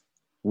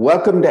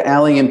Welcome to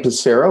Alley and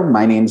Passero.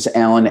 My name's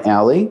Alan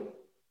Alley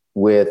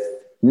with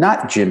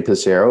not Jim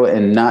Passero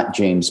and not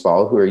James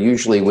Ball, who are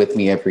usually with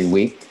me every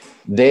week.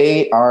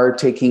 They are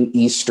taking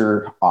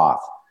Easter off.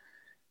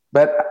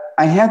 But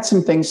I had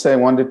some things that I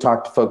wanted to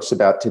talk to folks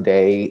about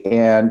today,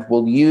 and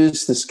we'll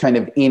use this kind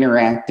of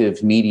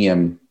interactive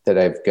medium that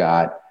I've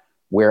got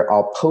where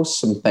I'll post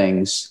some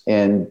things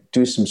and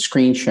do some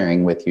screen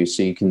sharing with you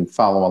so you can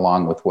follow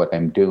along with what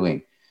I'm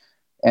doing.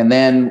 And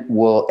then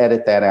we'll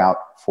edit that out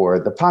for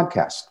the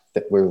podcast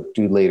that we'll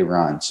do later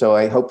on. So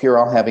I hope you're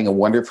all having a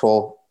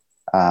wonderful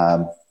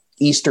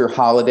Easter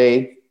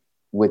holiday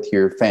with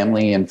your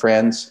family and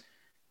friends.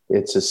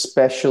 It's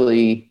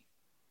especially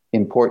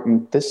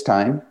important this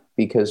time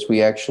because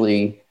we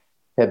actually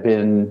have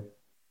been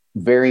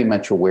very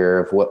much aware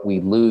of what we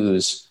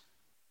lose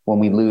when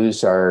we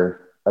lose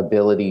our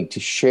ability to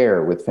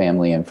share with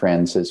family and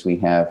friends as we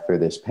have for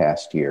this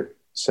past year.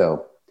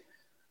 So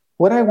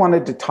what I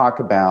wanted to talk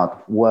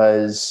about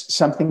was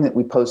something that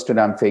we posted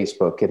on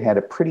Facebook. It had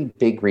a pretty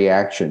big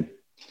reaction,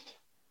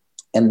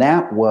 and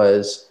that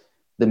was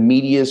the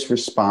media's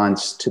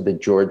response to the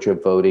Georgia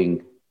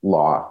voting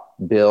law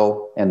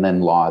bill and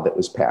then law that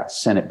was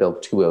passed, Senate Bill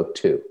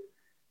 202.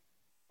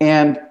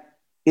 And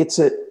it's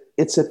a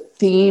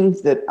theme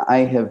that I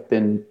have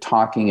been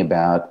talking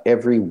about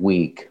every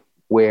week,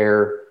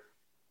 where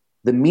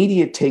the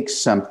media takes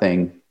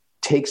something,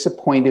 takes a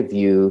point of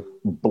view,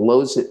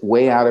 blows it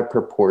way out of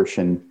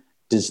proportion,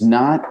 does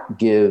not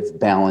give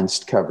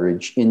balanced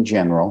coverage in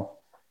general.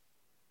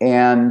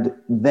 And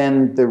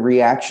then the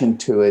reaction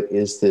to it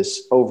is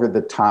this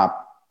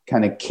over-the-top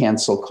kind of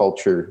cancel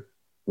culture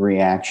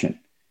reaction.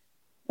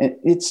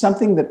 It's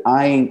something that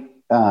I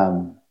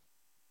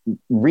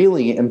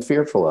really am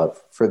fearful of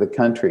for the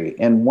country.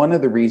 And one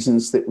of the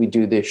reasons that we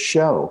do this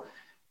show,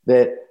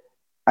 that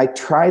I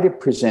try to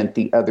present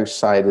the other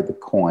side of the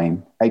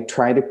coin. I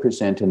try to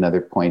present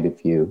another point of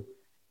view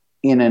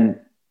in an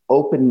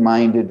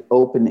open-minded,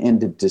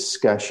 open-ended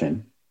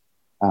discussion.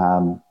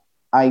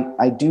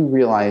 I do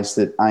realize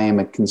that I am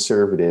a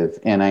conservative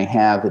and I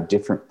have a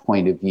different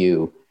point of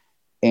view.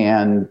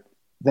 And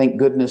thank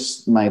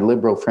goodness my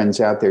liberal friends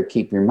out there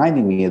keep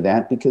reminding me of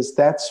that, because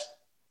that's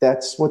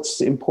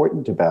what's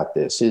important about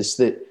this, is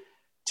that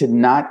to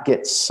not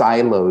get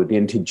siloed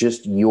into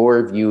just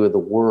your view of the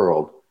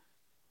world,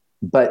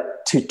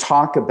 but to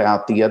talk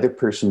about the other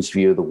person's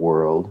view of the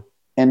world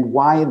and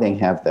why they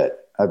have that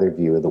other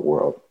view of the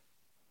world.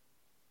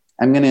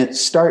 I'm going to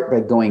start by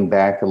going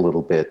back a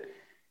little bit.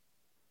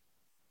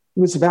 It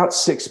was about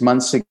 6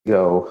 months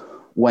ago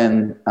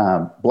when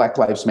Black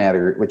Lives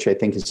Matter, which I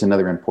think is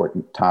another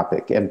important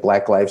topic, and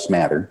Black Lives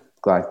Matter,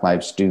 Black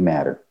Lives Do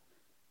Matter.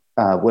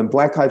 When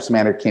Black Lives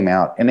Matter came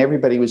out and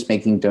everybody was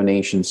making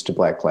donations to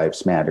Black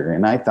Lives Matter,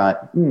 and I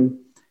thought,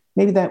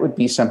 maybe that would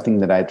be something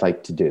that I'd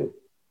like to do.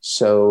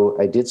 So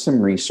I did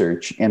some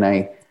research, and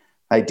I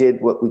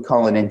did what we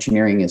call in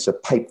engineering is a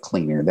pipe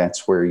cleaner.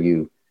 That's where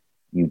you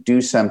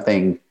do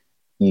something,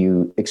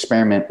 you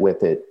experiment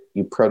with it,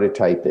 you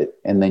prototype it,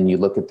 and then you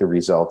look at the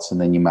results,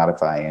 and then you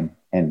modify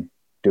and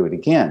do it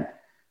again.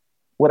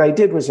 What I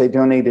did was I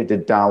donated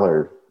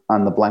 $1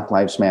 on the Black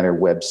Lives Matter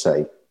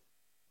website.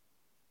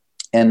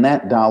 And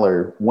that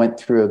dollar went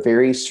through a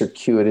very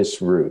circuitous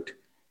route.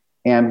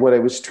 And what I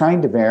was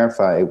trying to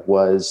verify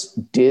was,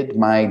 did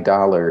my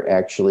dollar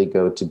actually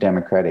go to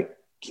Democratic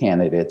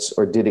candidates,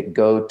 or did it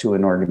go to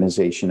an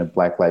organization of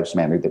Black Lives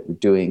Matter that were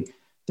doing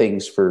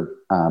things for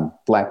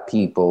Black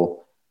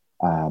people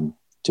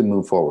to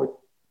move forward?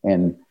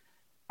 And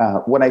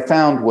what I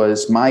found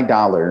was my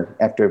dollar,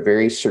 after a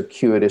very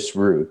circuitous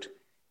route,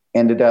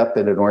 ended up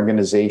at an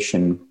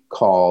organization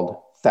called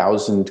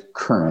Thousand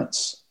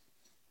Currents.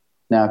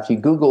 Now, if you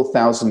Google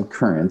Thousand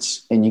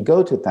Currents and you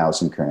go to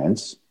Thousand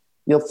Currents,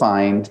 you'll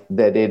find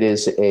that it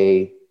is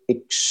a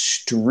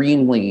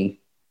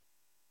extremely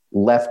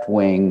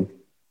left-wing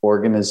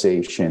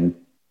organization,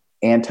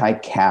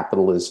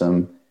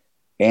 anti-capitalism,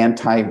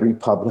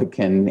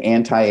 anti-Republican,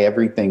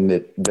 anti-everything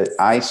that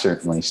I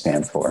certainly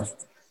stand for.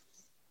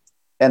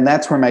 And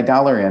that's where my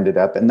dollar ended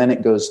up. And then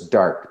it goes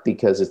dark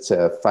because it's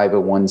a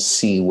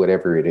 501c,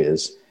 whatever it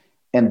is.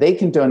 And they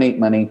can donate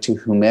money to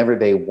whomever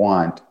they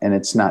want, and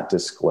it's not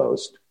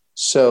disclosed.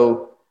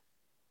 So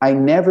I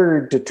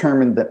never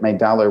determined that my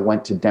dollar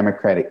went to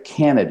Democratic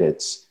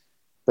candidates,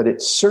 but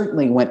it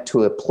certainly went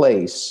to a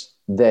place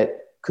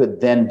that could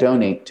then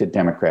donate to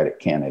Democratic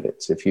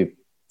candidates, if you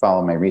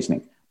follow my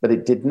reasoning. But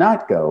it did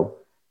not go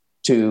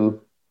to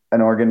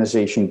an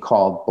organization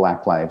called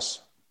Black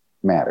Lives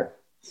Matter.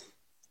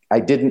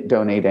 I didn't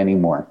donate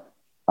anymore,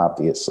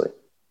 obviously.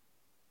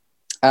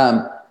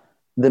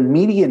 The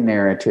media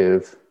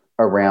narrative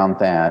around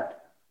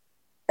that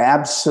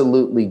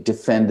absolutely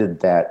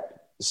defended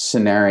that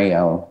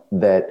scenario,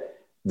 that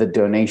the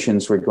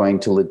donations were going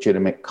to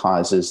legitimate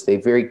causes. They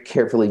very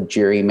carefully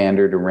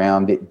gerrymandered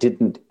around. It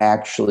didn't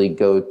actually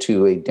go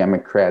to a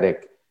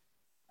Democratic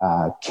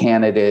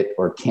candidate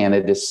or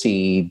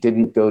candidacy,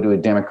 didn't go to a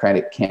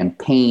Democratic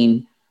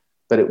campaign,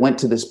 but it went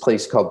to this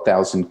place called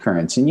Thousand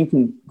Currents. And you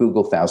can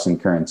Google Thousand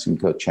Currents and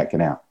go check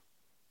it out.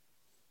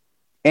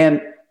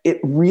 And it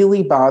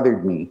really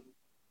bothered me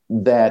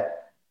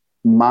that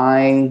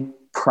my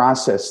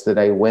process that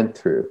I went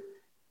through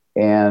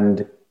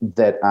and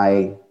that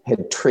I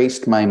had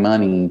traced my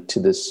money to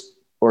this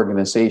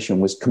organization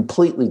was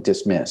completely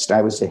dismissed.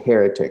 I was a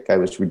heretic. I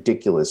was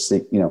ridiculous.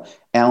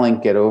 Alan,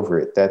 get over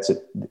it. That's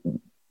it.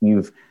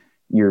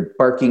 You're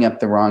barking up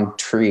the wrong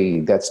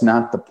tree. That's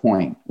not the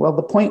point. Well,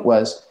 the point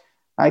was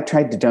I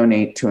tried to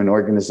donate to an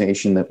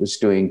organization that was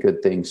doing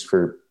good things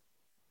for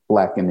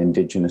Black and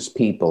Indigenous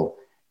people,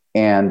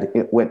 and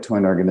it went to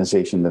an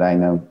organization that I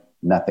know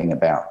nothing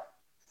about.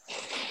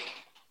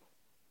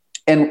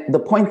 And the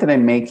point that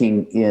I'm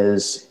making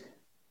is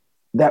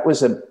that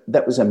was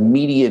a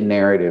media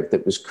narrative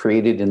that was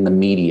created in the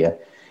media.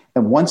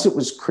 And once it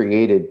was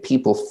created,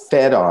 people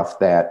fed off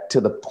that to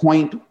the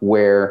point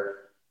where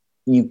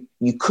you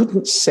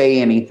couldn't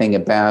say anything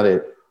about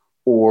it,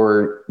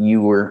 or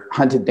you were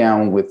hunted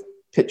down with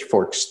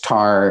pitchforks,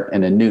 tar,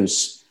 and a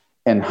noose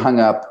and hung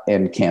up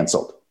and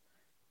canceled.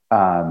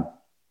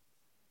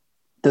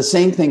 The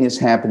same thing is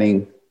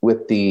happening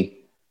with the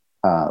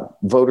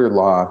voter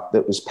law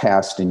that was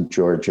passed in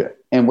Georgia.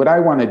 And what I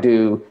want to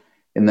do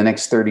in the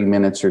next 30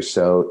 minutes or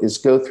so is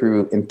go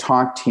through and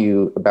talk to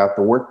you about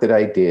the work that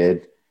I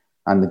did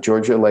on the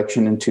Georgia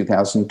election in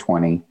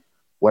 2020,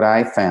 what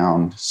I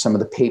found, some of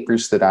the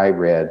papers that I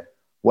read,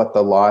 what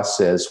the law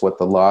says, what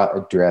the law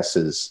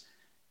addresses,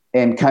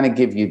 and kind of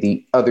give you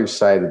the other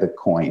side of the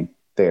coin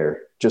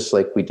there, just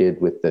like we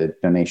did with the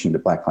donation to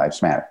Black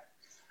Lives Matter.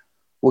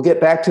 We'll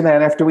get back to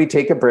that after we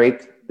take a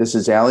break. This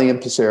is Ali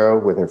and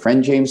Passero with our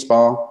friend James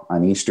Ball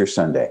on Easter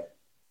Sunday.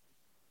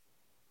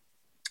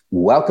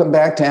 Welcome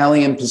back to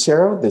Ali and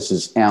Passero. This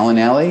is Alan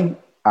Alley.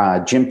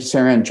 Jim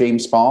Passero and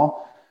James Ball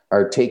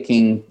are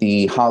taking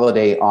the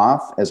holiday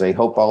off, as I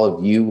hope all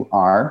of you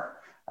are.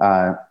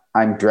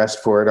 I'm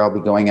dressed for it. I'll be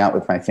going out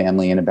with my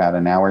family in about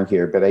an hour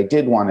here, but I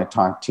did want to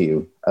talk to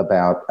you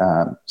about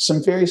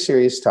some very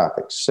serious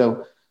topics.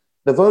 So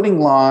the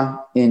voting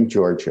law in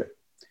Georgia.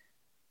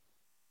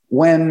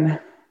 When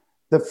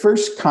the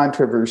first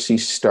controversy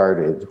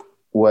started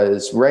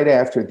was right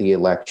after the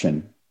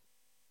election,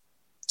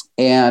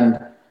 and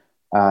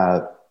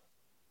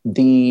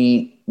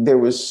there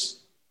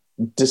was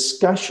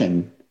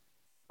discussion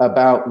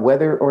about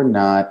whether or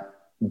not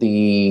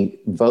the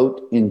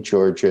vote in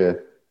Georgia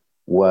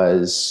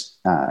was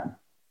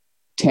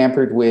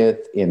tampered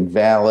with,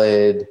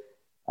 invalid,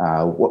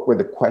 what were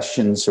the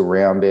questions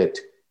around it,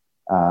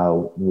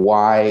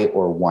 why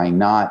or why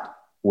not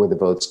were the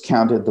votes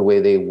counted the way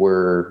they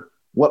were.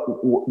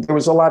 There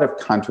was a lot of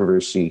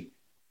controversy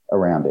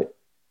around it.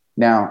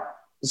 Now,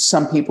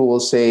 some people will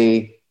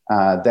say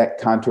that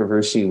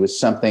controversy was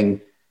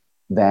something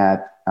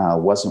that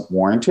wasn't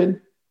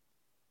warranted.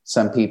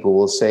 Some people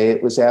will say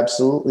it was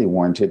absolutely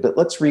warranted, but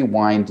let's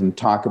rewind and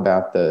talk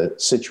about the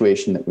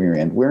situation that we're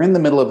in. We're in the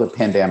middle of a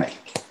pandemic,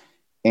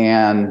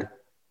 and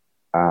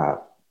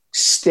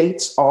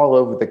states all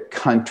over the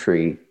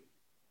country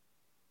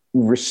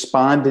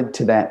responded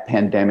to that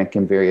pandemic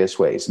in various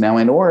ways. Now,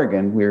 in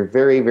Oregon, we're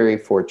very, very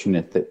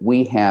fortunate that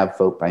we have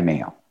vote by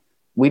mail.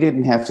 We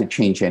didn't have to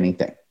change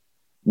anything.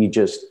 You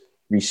just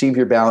receive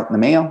your ballot in the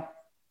mail,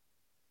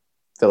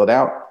 fill it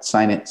out,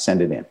 sign it,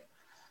 send it in.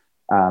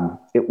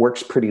 It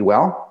works pretty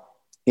well.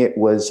 It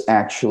was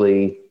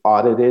actually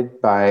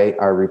audited by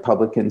our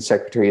Republican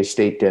Secretary of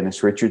State,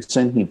 Dennis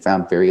Richardson. He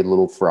found very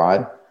little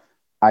fraud.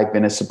 I've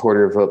been a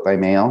supporter of vote by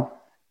mail.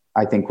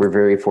 I think we're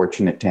very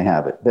fortunate to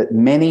have it. But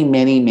many,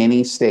 many,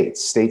 many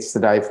states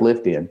that I've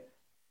lived in,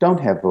 don't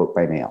have vote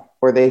by mail,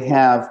 or they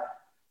have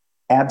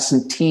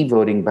absentee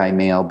voting by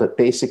mail, but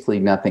basically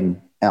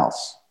nothing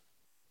else.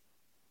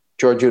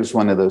 Georgia is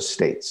one of those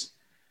states.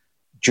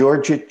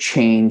 Georgia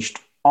changed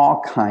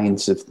all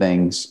kinds of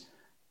things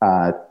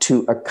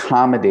to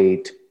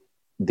accommodate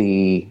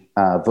the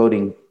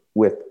voting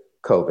with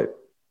COVID.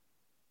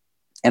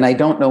 And I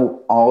don't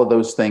know all of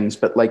those things,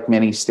 but like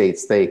many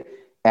states, they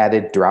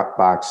added drop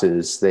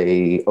boxes,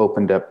 they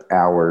opened up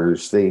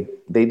hours, they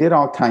did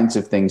all kinds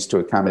of things to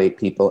accommodate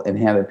people and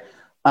had an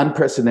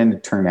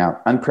unprecedented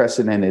turnout,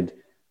 unprecedented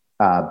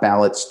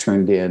ballots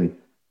turned in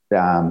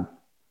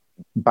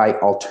by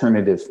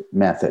alternative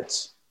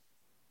methods.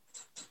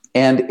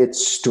 And it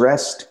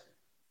stressed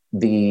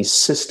the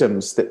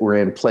systems that were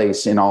in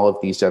place in all of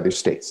these other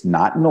states,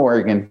 not in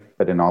Oregon,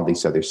 but in all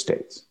these other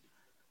states.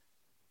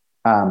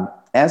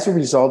 As a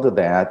result of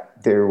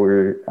that, there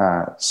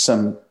were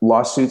some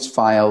lawsuits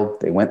filed.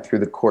 They went through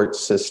the court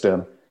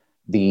system.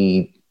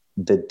 The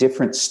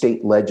different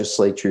state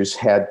legislatures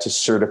had to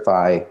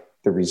certify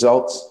the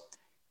results,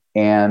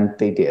 and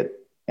they did.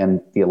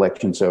 And the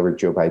election's over.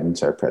 Joe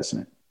Biden's our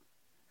president.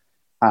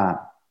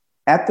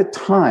 At the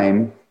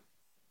time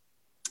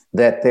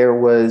that there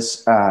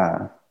was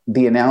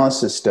the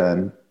analysis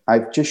done,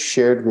 I've just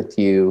shared with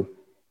you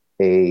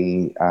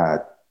a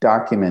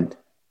document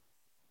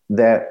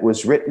that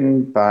was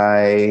written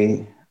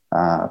by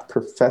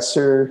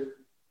Professor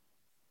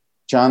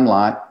John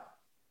Lott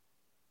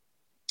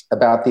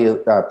about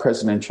the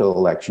presidential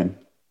election.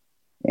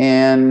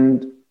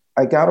 And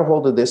I got a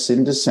hold of this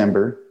in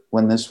December.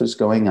 when this was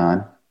going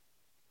on.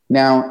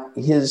 Now,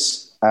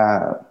 his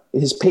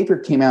paper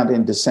came out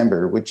in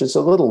December, which is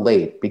a little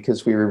late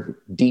because we were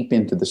deep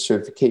into the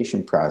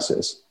certification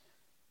process.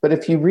 But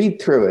if you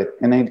read through it,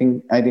 and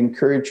I'd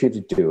encourage you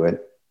to do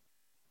it,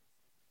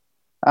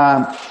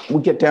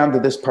 we get down to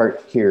this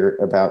part here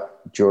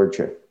about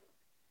Georgia.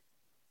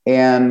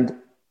 And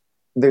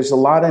there's a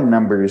lot of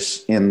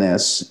numbers in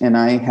this, and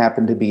I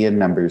happen to be a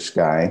numbers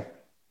guy.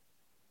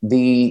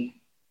 The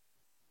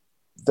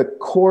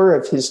core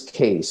of his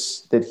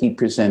case that he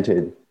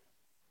presented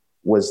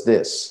was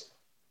this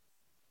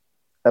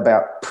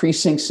about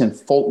precincts in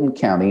Fulton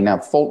County. Now,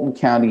 Fulton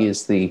County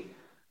is the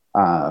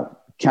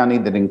county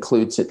that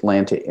includes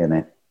Atlanta in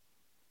it,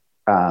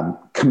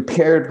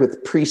 compared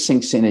with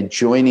precincts in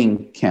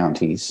adjoining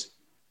counties,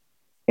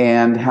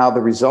 and how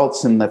the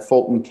results in the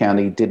Fulton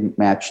County didn't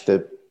match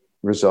the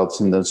results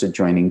in those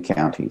adjoining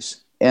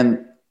counties.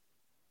 And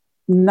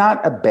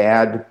not a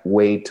bad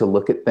way to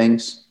look at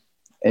things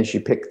as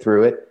you pick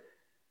through it.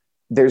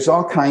 There's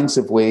all kinds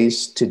of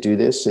ways to do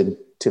this and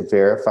to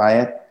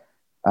verify it.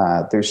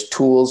 There's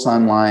tools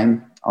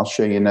online. I'll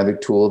show you another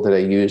tool that I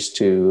use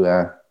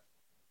to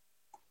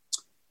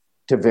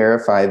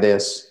verify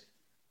this.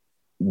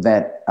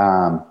 That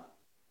I'm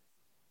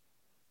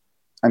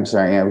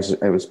sorry, I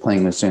was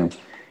playing with Zoom.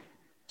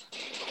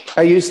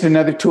 I used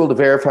another tool to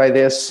verify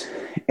this,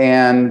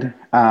 and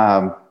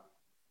the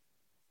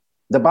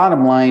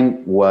bottom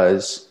line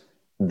was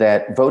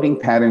that voting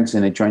patterns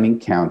in adjoining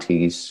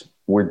counties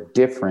were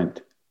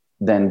different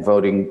than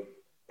voting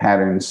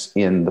patterns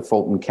in the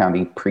Fulton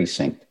County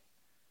precinct.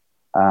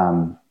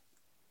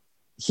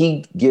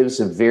 He gives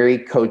a very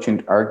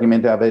cogent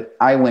argument of it.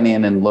 I went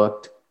in and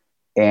looked,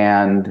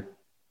 and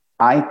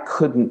I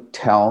couldn't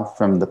tell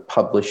from the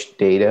published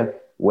data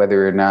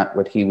whether or not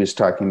what he was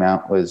talking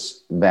about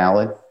was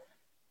valid.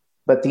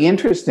 But the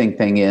interesting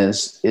thing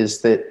is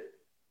that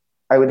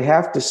I would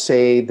have to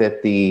say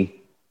that the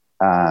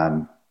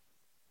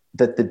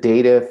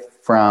data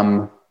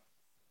from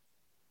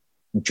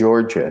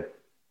Georgia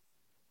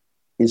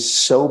is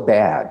so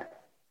bad,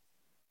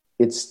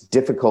 it's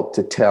difficult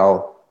to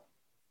tell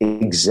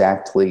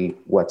exactly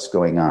what's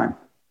going on.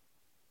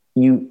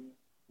 You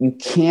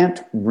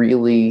can't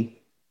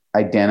really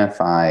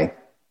identify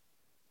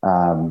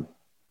the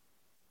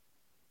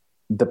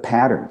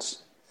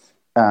patterns.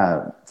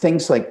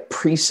 Things like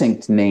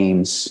precinct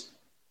names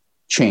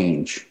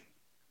change.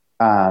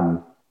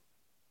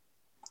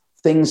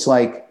 Things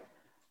like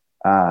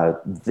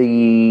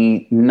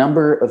the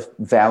number of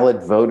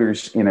valid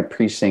voters in a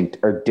precinct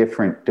are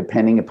different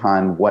depending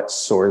upon what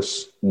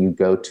source you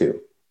go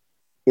to.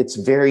 It's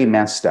very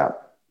messed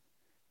up.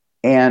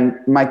 And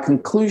my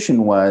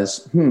conclusion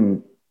was,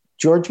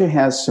 Georgia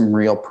has some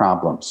real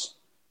problems.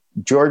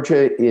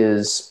 Georgia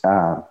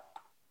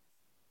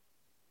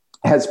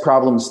has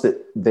problems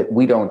that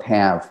we don't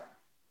have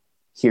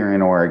here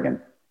in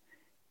Oregon.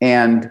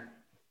 And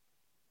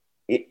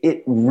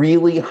it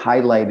really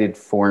highlighted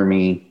for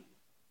me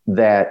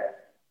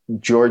that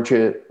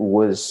Georgia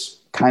was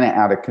kind of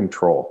out of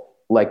control,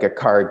 like a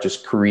car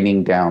just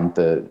careening down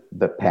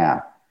the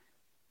path.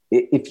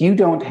 If you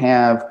don't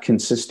have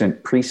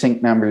consistent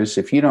precinct numbers,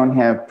 if you don't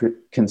have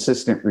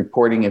consistent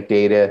reporting of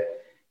data,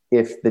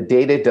 if the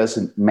data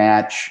doesn't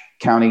match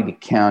county to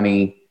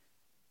county,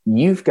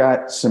 you've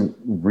got some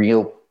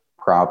real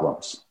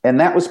problems. And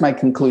that was my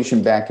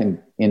conclusion back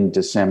in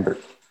December.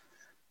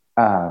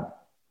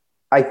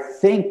 I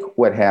think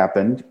what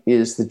happened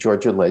is the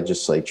Georgia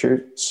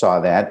legislature saw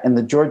that, and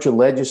the Georgia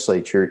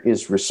legislature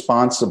is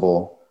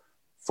responsible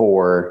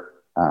for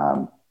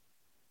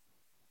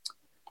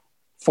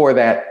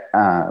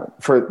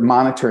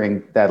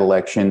monitoring that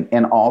election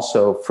and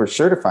also for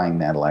certifying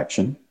that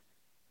election.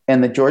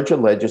 And the Georgia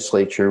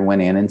legislature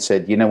went in and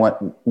said, you know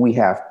what, we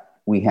have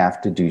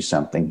to do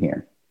something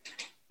here.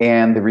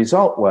 And the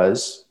result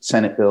was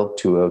Senate Bill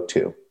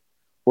 202.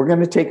 We're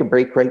going to take a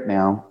break right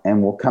now,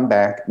 and we'll come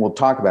back. We'll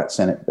talk about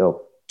Senate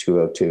Bill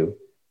 202.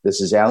 This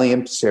is Ali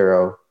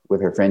Impacero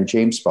with her friend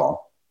James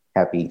Ball.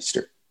 Happy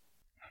Easter.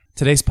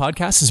 Today's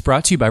podcast is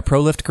brought to you by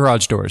ProLift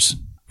Garage Doors.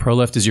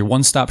 ProLift is your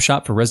one-stop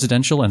shop for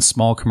residential and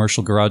small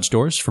commercial garage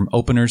doors, from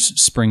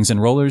openers, springs,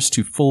 and rollers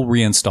to full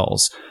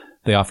reinstalls.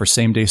 They offer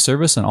same-day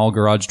service on all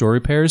garage door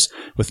repairs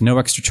with no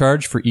extra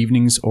charge for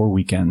evenings or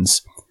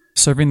weekends.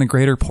 Serving the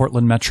greater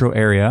Portland metro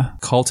area,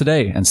 call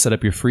today and set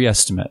up your free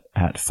estimate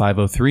at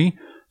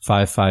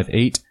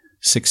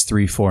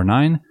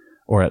 503-558-6349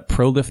 or at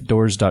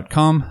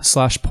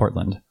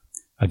proliftdoors.com/Portland.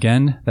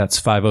 Again,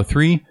 that's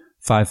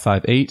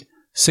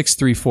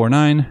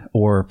 503-558-6349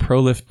 or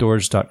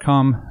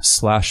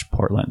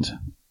proliftdoors.com/Portland.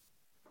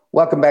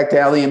 Welcome back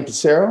to Ali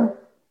Impacero.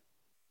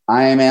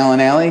 I am Alan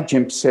Alley.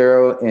 Jim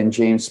Passero and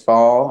James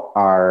Ball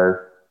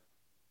are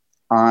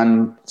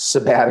on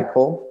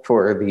sabbatical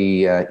for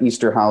the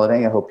Easter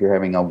holiday. I hope you're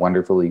having a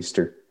wonderful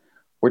Easter.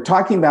 We're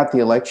talking about the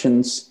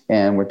elections,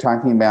 and we're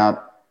talking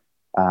about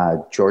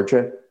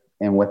Georgia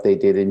and what they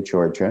did in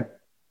Georgia.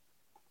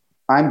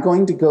 I'm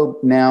going to go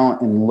now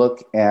and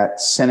look at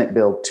Senate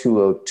Bill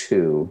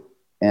 202,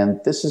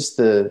 and this is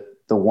the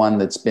one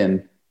that's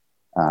been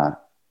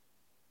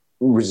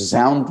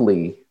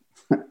resoundly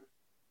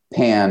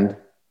panned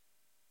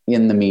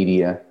in the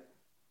media,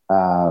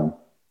 and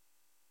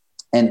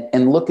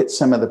look at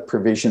some of the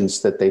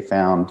provisions that they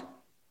found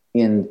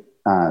in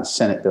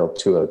Senate Bill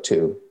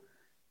 202.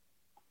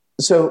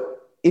 So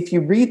if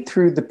you read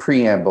through the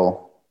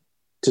preamble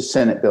to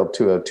Senate Bill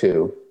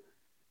 202,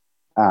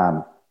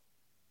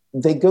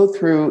 they go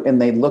through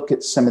and they look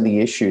at some of the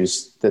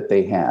issues that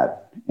they had.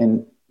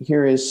 And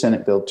here is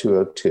Senate Bill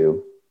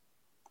 202.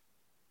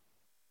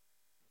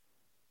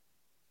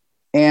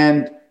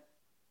 And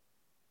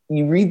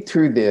you read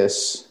through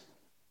this,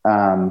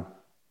 and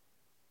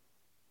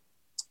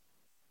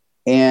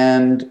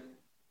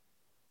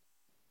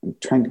I'm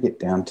trying to get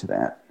down to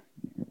that.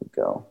 Here we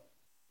go.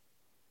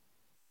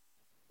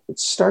 It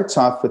starts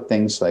off with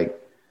things like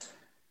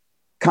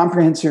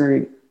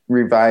comprehensive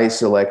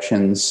revised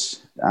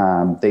elections.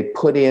 They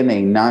put in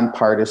a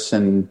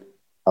nonpartisan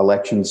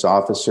elections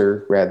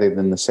officer rather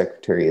than the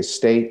Secretary of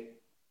State.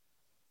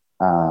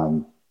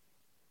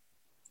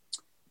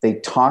 They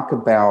talk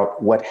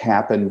about what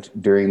happened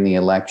during the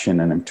election,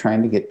 and I'm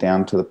trying to get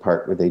down to the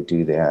part where they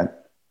do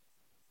that.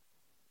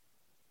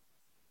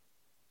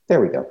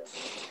 There we go.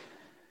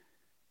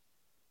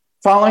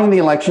 Following the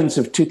elections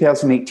of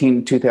 2018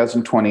 and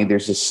 2020,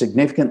 there's a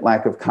significant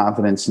lack of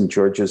confidence in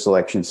Georgia's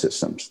election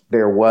systems.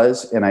 There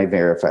was, and I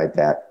verified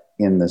that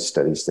in the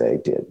studies that I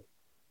did.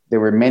 There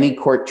were many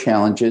court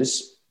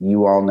challenges.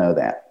 You all know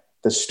that.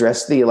 The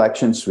stress of the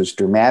elections was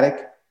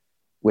dramatic,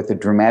 with a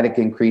dramatic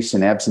increase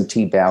in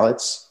absentee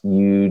ballots.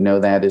 You know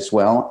that as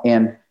well.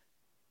 And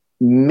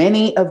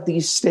many of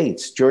these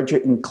states,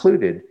 Georgia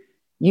included,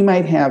 you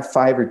might have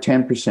 5 or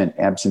 10%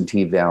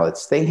 absentee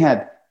ballots. They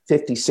had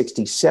 50,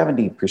 60,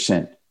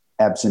 70%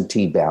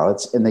 absentee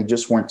ballots, and they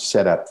just weren't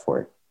set up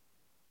for it.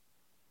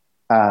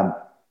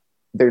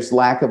 There's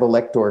lack of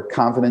elector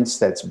confidence.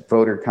 That's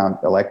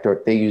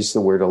they use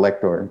the word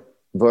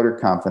voter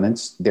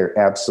confidence. There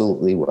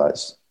absolutely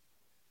was.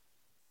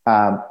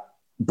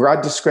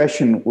 Broad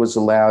discretion was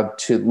allowed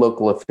to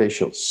local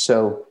officials.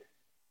 So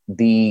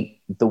the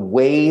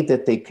way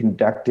that they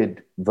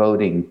conducted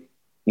voting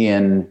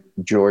in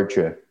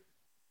Georgia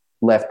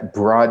left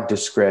broad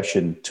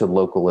discretion to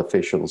local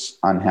officials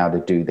on how to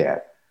do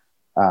that.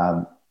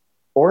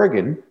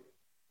 Oregon,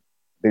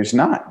 there's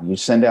not. You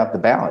send out the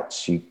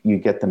ballots, you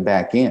get them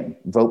back in.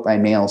 Vote by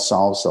mail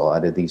solves a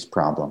lot of these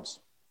problems.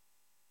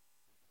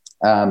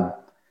 There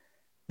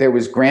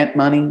was grant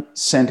money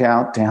sent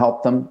out to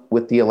help them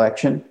with the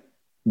election.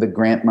 The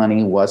grant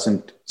money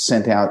wasn't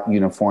sent out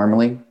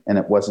uniformly, and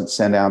it wasn't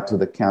sent out to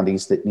the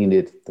counties that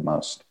needed it the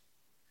most.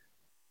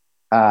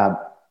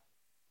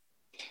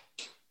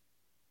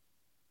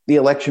 The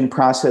election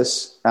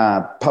process,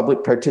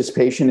 public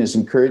participation is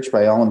encouraged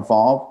by all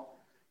involved.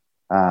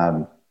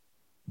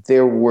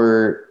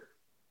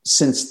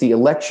 Since the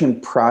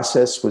election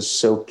process was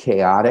so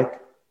chaotic,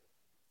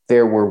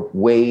 there were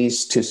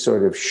ways to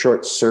sort of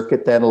short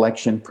circuit that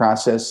election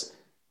process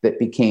that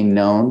became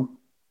known.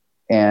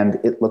 And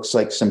it looks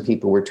like some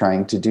people were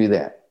trying to do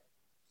that.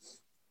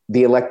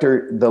 The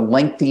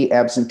lengthy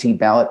absentee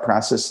ballot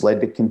process led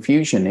to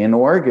confusion. In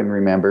Oregon,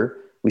 remember,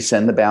 we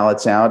send the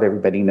ballots out.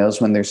 Everybody knows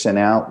when they're sent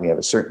out. We have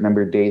a certain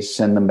number of days to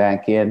send them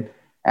back in.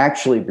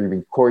 Actually, we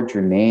record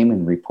your name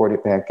and report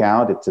it back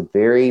out. It's a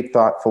very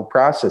thoughtful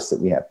process that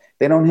we have.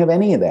 They don't have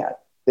any of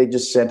that. They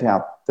just sent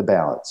out the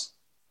ballots.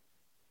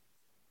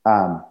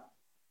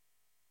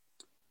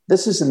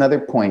 This is another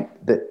point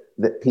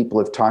that people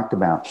have talked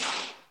about.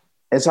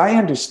 As I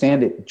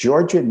understand it,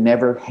 Georgia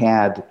never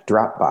had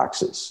drop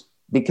boxes,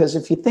 because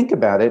if you think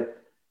about it,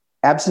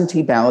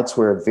 absentee ballots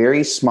were a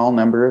very small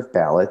number of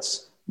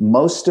ballots.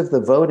 Most of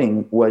the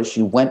voting was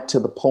you went to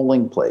the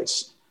polling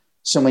place.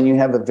 So when you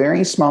have a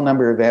very small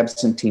number of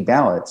absentee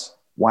ballots,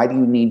 why do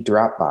you need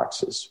drop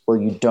boxes? Well,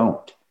 you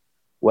don't.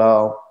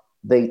 Well,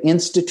 they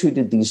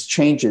instituted these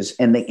changes,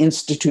 and they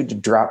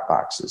instituted drop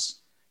boxes.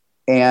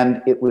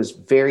 And it was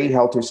very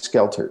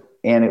helter-skelter,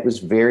 and it was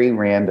very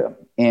random.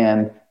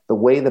 And the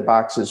way the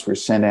boxes were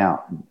sent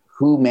out,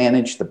 who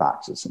managed the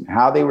boxes, and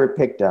how they were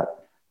picked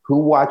up, who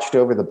watched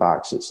over the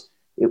boxes,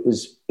 it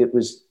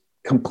was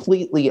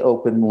completely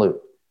open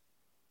loop.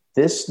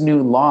 This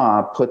new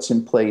law puts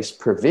in place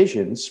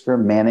provisions for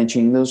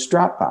managing those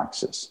drop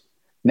boxes.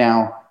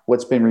 Now,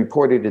 what's been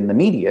reported in the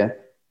media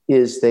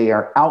is they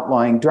are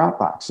outlawing drop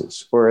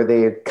boxes, or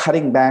they are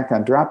cutting back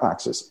on drop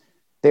boxes.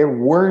 There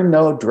were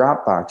no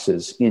drop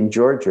boxes in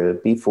Georgia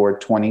before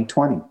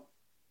 2020.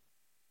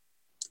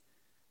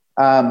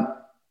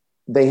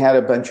 They had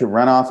a bunch of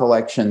runoff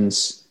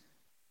elections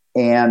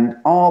and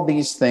all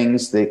these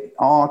things that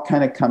all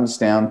kind of comes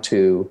down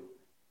to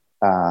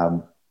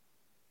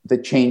the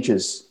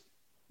changes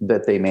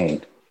that they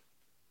made.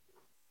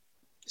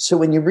 So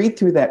when you read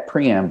through that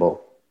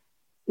preamble,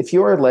 if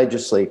you're a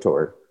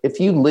legislator, if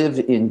you live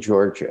in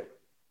Georgia,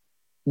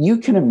 you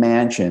can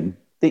imagine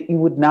that you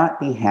would not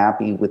be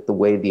happy with the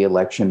way the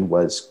election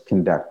was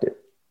conducted.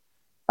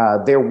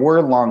 There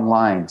were long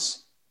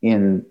lines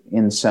in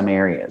some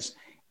areas.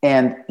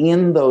 And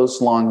in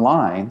those long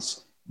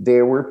lines,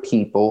 there were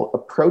people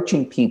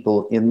approaching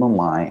people in the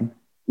line,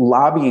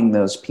 lobbying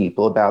those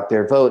people about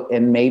their vote,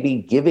 and maybe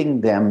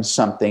giving them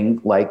something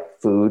like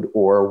food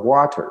or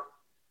water.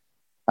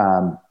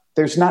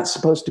 There's not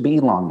supposed to be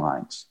long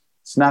lines.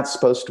 It's not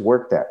supposed to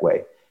work that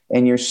way.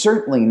 And you're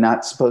certainly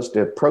not supposed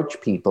to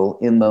approach people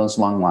in those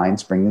long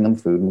lines, bringing them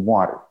food and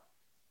water.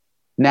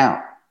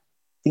 Now,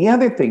 the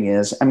other thing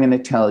is, I'm going to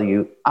tell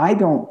you, I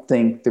don't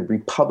think the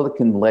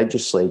Republican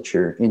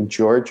legislature in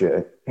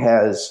Georgia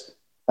has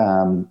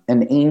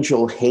an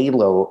angel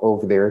halo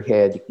over their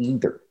head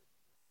either.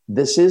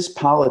 This is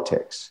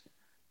politics.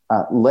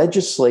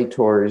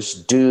 Legislators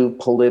do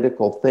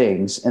political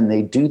things, and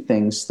they do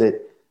things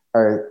that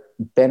are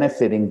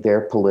benefiting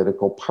their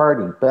political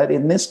party. But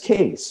in this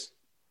case,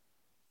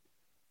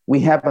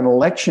 we have an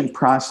election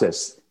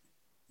process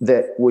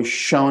that was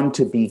shown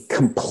to be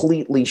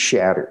completely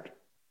shattered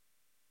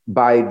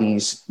by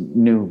these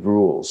new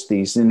rules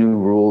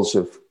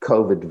of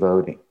COVID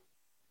voting.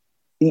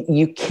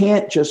 You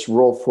can't just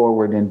roll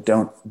forward and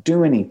don't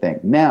do anything.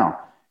 Now,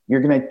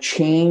 you're going to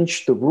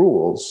change the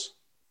rules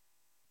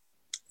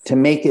to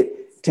make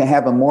it, to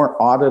have a more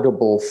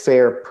auditable,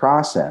 fair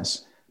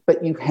process,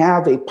 but you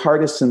have a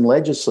partisan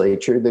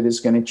legislature that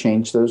is going to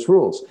change those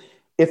rules.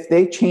 If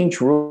they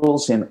change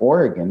rules in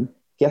Oregon,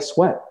 guess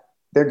what?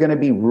 They're going to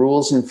be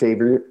rules in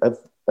favor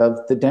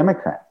of the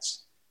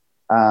Democrats.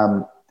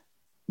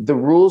 The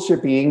rules are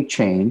being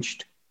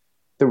changed.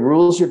 The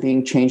rules are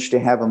being changed to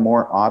have a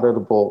more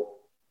auditable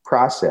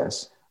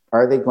process.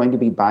 Are they going to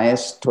be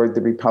biased toward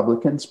the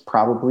Republicans?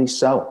 Probably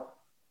so.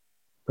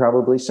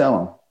 Probably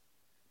so.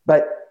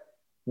 But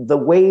the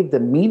way the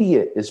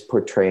media is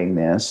portraying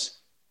this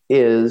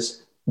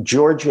is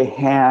Georgia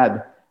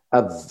had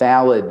a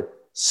valid,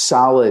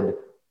 solid,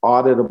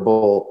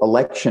 auditable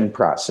election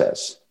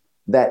process.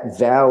 That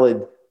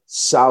valid,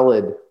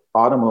 solid,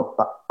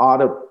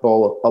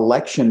 auditable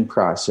election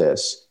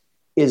process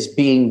is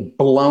being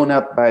blown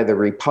up by the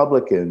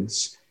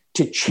Republicans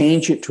to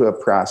change it to a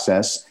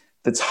process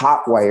that's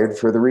hot-wired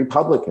for the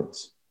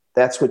Republicans.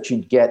 That's what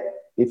you'd get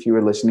if you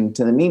were listening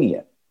to the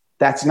media.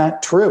 That's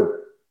not true.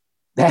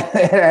 That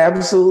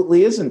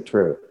absolutely isn't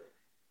true.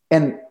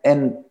 And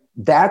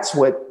that's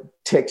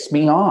what ticks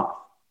me off.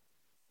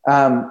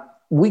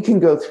 We can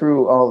go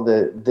through all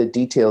the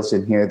details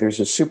in here. There's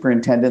a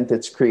superintendent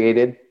that's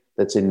created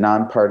that's a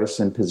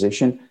nonpartisan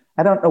position.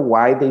 I don't know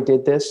why they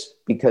did this,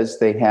 because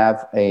they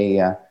have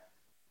a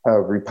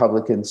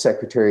Republican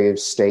Secretary of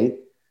State.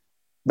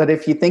 But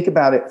if you think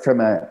about it from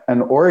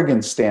an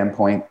Oregon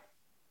standpoint,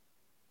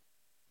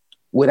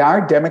 would our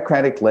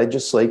Democratic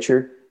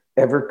legislature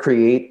ever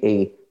create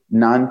a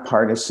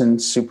nonpartisan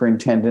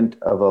superintendent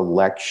of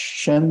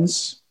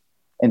elections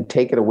and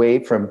take it away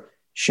from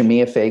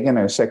Shemia Fagan,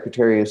 our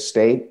Secretary of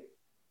State?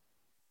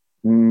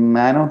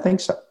 I don't think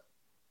so.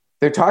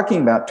 They're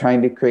talking about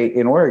trying to create,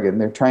 in Oregon,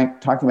 they're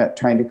talking about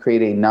trying to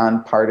create a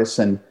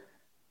nonpartisan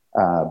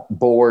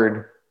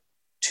board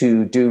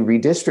to do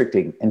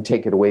redistricting and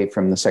take it away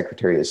from the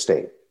Secretary of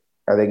State.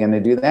 Are they going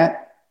to do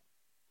that?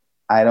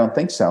 I don't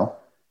think so.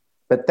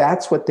 But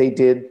that's what they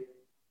did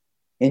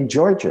in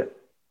Georgia,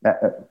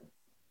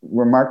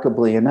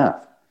 remarkably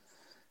enough.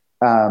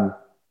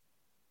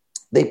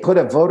 They put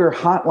a voter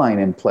hotline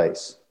in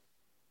place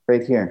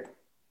right here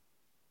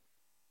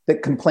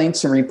that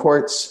complaints and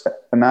reports,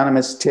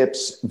 anonymous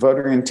tips,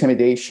 voter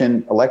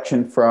intimidation,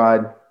 election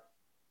fraud.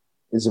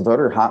 Is a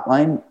voter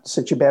hotline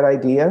such a bad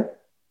idea?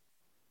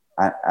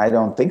 I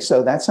don't think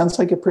so. That sounds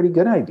like a pretty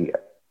good idea.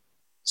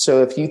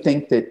 So if you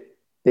think that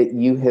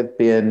you have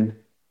been,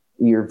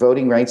 your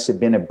voting rights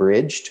have been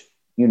abridged,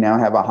 you now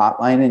have a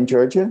hotline in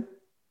Georgia,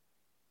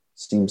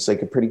 seems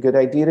like a pretty good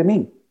idea to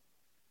me.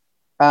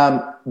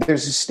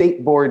 There's a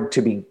state board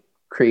to be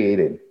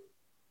created.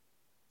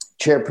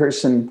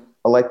 Chairperson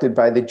elected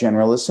by the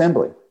General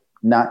Assembly,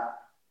 not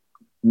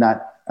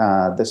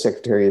the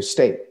Secretary of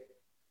State.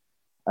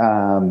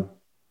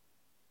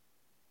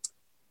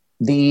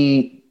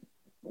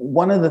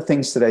 One of the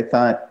things that I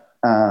thought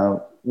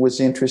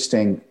was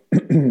interesting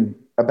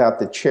about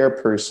the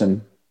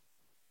chairperson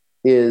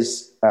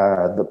is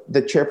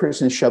the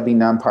chairperson shall be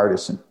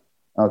nonpartisan.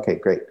 Okay,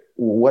 great.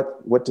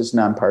 What does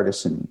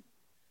nonpartisan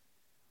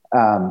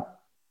mean?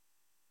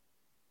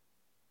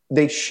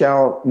 They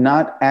shall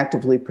not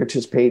actively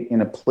participate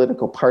in a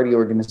political party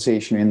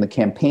organization or in the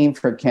campaign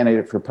for a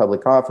candidate for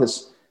public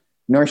office,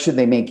 nor should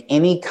they make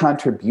any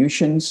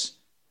contributions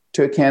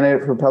to a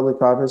candidate for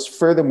public office.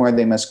 Furthermore,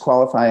 they must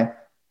qualify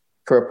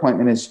for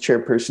appointment as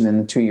chairperson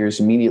in the 2 years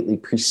immediately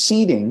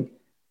preceding,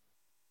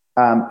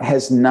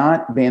 has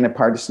not been a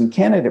partisan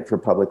candidate for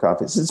public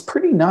office. It's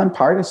pretty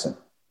nonpartisan.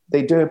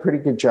 They do a pretty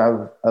good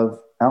job of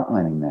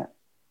outlining that.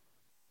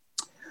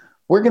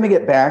 We're going to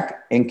get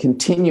back and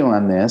continue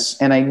on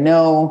this. And I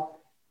know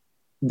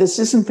this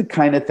isn't the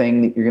kind of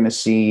thing that you're going to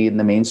see in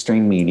the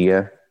mainstream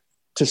media.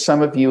 To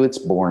some of you, it's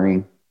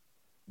boring.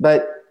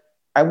 But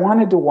I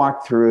wanted to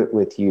walk through it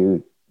with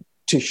you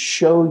to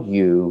show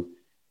you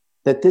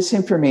that this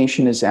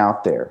information is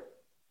out there.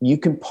 You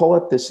can pull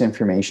up this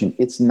information.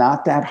 It's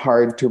not that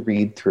hard to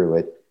read through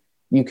it.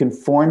 You can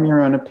form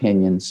your own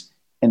opinions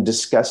and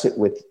discuss it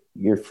with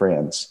your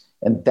friends.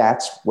 And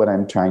that's what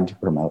I'm trying to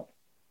promote.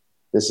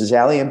 This is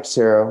Ali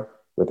Impacero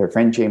with our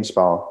friend James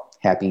Ball.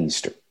 Happy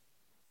Easter.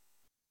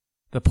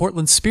 The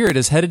Portland Spirit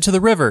is headed to the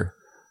river.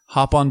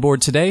 Hop on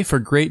board today for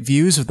great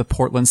views of the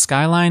Portland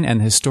skyline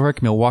and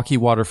historic Milwaukee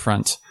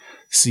waterfront.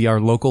 See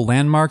our local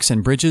landmarks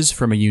and bridges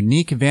from a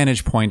unique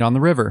vantage point on the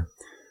river.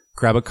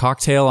 Grab a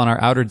cocktail on our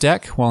outer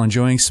deck while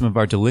enjoying some of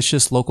our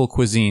delicious local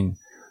cuisine.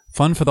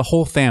 Fun for the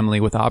whole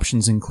family with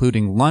options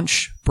including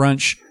lunch,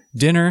 brunch,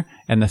 dinner,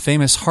 and the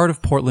famous Heart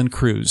of Portland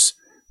cruise.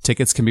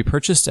 Tickets can be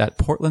purchased at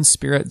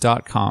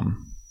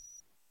portlandspirit.com.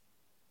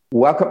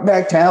 Welcome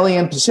back to Ali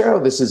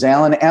Impacero. This is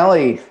Alan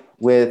Alley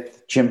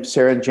with Jim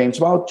Impacero and James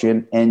Ball.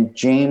 Jim and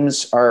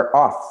James are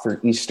off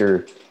for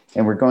Easter,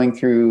 and we're going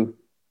through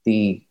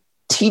the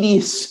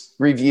tedious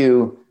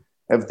review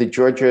of the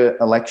Georgia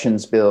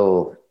Elections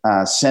Bill,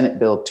 Senate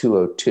Bill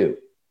 202.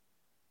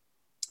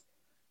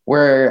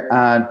 We're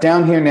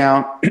down here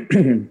now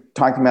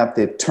talking about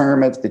the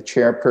term of the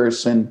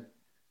chairperson.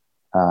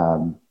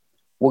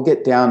 We'll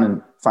get down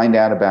and find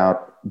out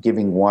about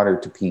giving water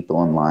to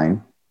people in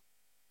line.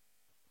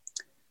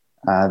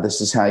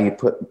 This is how you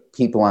put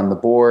people on the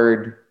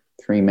board,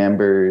 3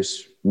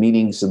 members,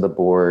 meetings of the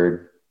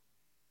board.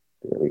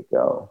 There we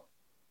go.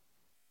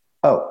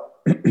 Oh,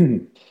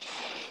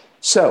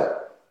 so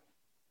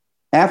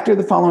after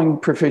the following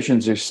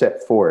provisions are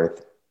set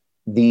forth,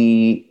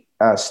 the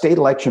state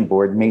election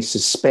board may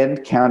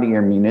suspend county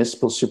or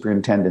municipal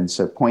superintendents,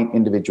 appoint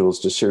individuals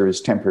to serve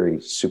as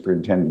temporary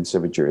superintendents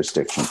of a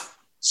jurisdiction.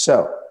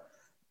 So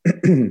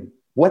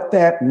what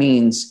that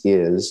means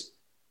is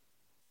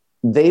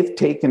they've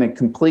taken a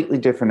completely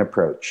different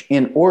approach.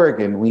 In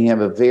Oregon, we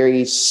have a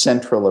very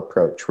central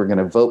approach. We're going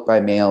to vote by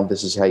mail.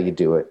 This is how you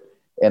do it.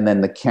 And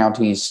then the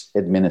counties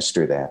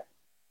administer that.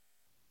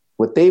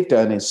 What they've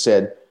done is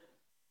said,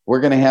 we're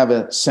going to have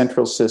a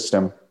central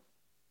system.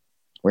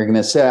 We're going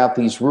to set out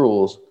these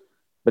rules.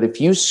 But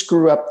if you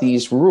screw up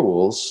these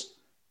rules,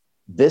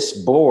 this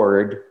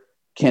board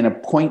can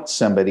appoint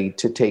somebody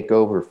to take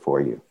over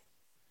for you.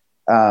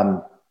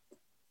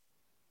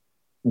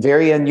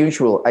 Very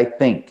unusual, I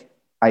think.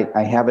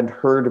 I haven't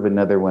heard of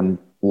another one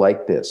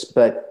like this.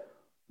 But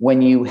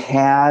when you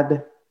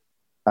had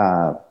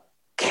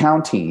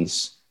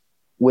counties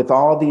with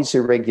all these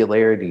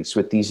irregularities,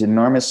 with these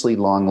enormously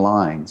long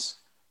lines,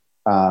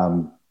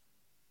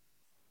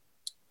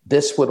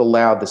 this would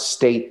allow the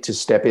state to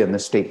step in, the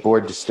state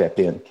board to step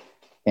in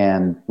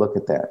and look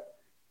at that.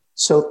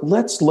 So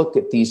let's look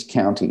at these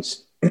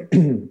counties.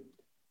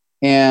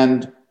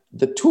 And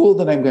the tool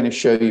that I'm going to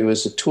show you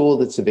is a tool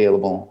that's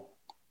available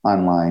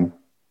online.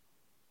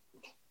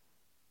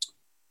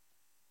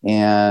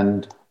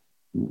 And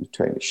let me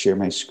try to share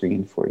my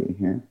screen for you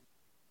here.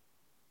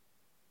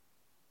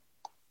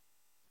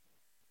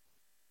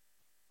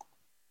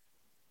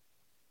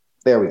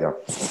 There we go.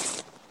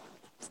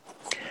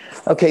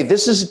 Okay,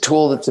 this is a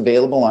tool that's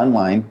available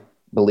online,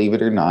 believe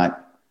it or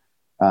not.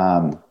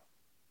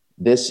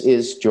 This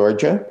is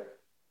Georgia,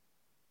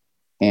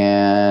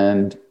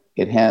 and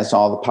it has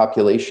all the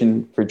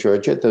population for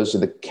Georgia. Those are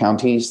the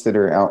counties that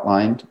are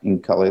outlined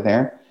in color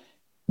there,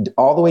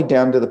 all the way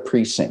down to the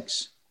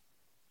precincts.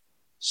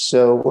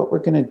 So what we're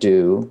going to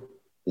do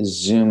is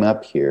zoom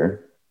up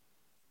here,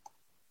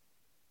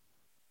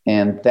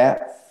 and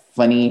that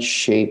funny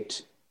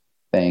shaped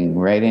thing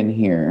right in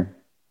here,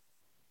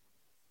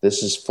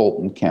 this is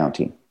Fulton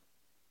County.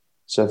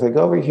 So if I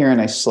go over here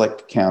and I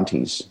select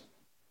counties,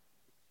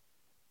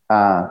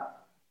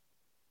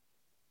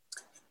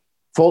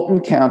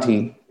 Fulton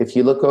County, if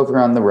you look over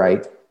on the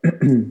right,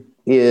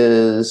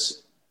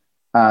 is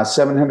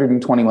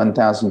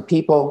 721,000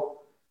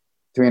 people,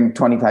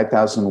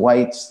 325,000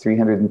 whites,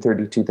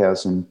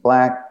 332,000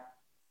 black,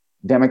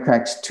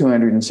 Democrats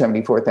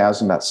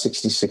 274,000, about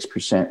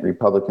 66%,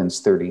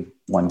 Republicans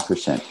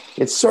 31%.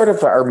 It's sort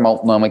of our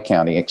Multnomah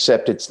County,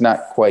 except it's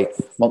not quite.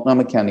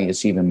 Multnomah County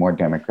is even more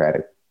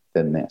Democratic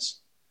than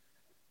this.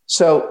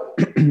 So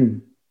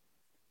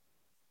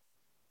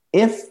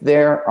if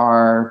there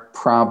are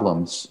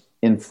problems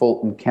in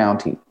Fulton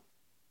County,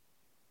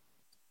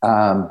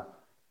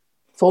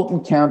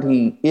 Fulton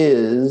County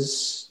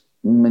is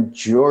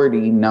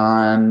majority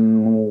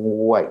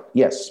non-white.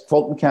 Yes,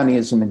 Fulton County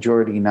is a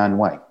majority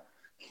non-white.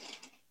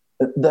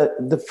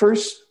 The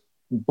first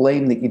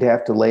blame that you'd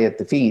have to lay at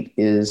the feet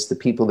is the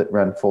people that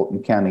run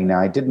Fulton County.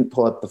 Now, I didn't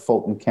pull up the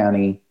Fulton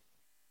County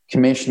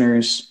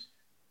commissioners.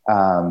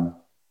 I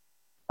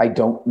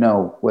don't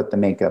know what the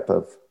makeup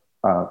of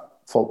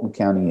Fulton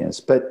County is,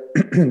 but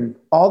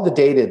all the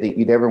data that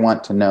you'd ever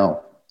want to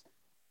know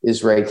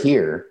is right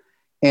here.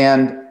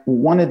 And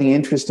one of the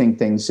interesting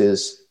things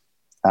is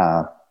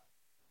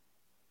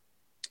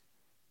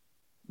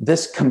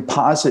this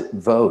composite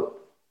vote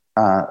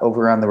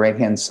over on the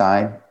right-hand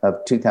side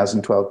of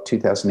 2012,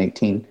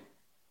 2018,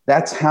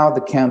 that's how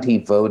the county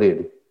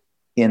voted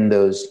in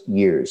those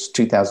years,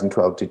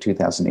 2012 to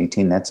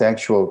 2018. That's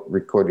actual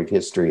recorded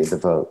history of the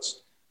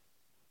votes.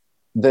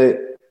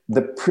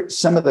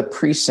 Some of the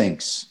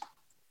precincts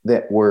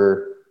that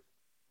were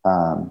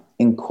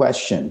in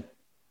question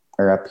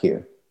are up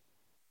here.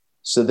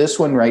 So this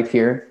one right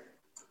here,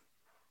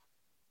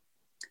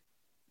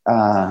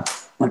 let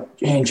me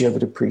change over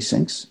to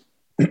precincts.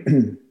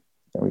 There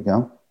we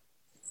go.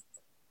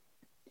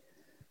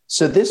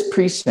 So this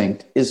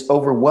precinct is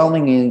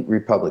overwhelmingly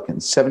Republican,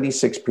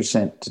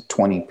 76% to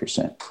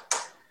 20%.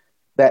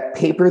 That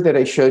paper that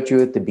I showed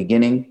you at the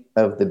beginning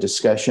of the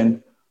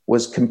discussion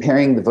was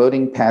comparing the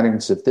voting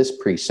patterns of this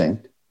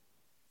precinct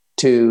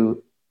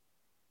to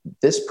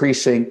this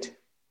precinct,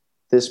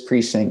 this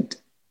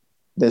precinct,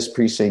 this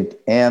precinct,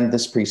 and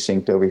this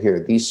precinct over here,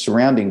 these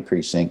surrounding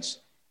precincts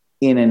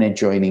in an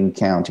adjoining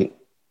county,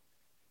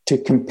 to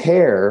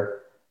compare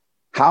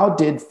how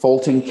did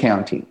Fulton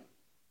County,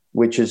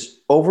 which is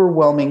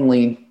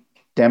overwhelmingly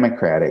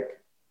Democratic,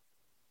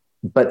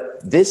 but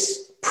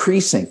this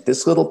precinct,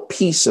 this little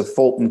piece of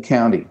Fulton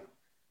County,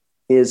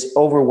 is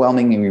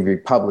overwhelmingly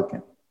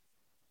Republican.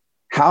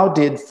 How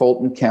did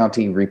Fulton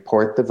County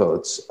report the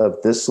votes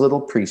of this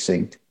little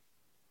precinct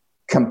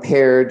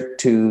compared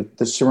to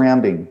the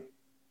surrounding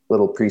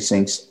little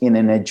precincts in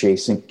an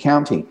adjacent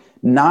county?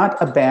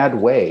 Not a bad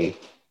way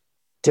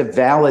to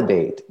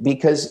validate,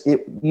 because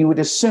you would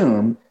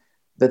assume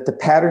that the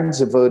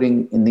patterns of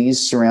voting in these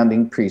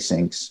surrounding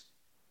precincts,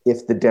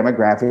 if the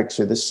demographics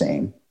are the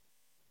same,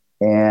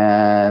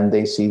 and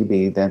they seem to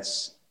be,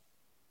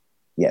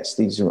 yes,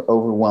 these are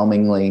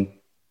overwhelmingly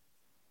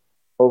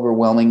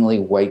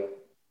white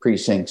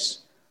precincts,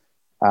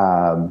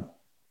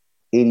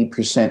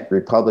 80%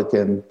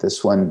 Republican.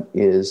 This one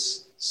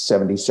is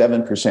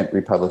 77%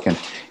 Republican.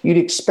 You'd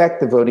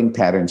expect the voting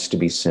patterns to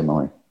be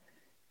similar.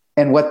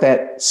 And what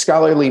that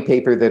scholarly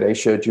paper that I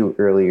showed you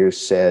earlier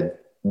said,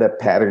 the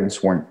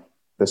patterns weren't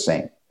the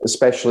same,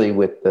 especially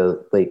with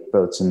the late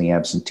votes and the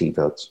absentee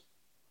votes.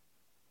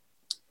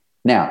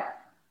 Now,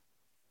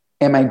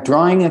 am I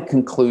drawing a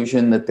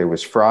conclusion that there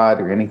was fraud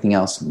or anything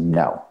else?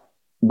 No.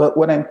 But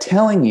what I'm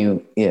telling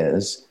you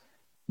is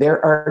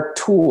there are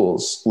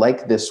tools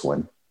like this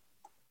one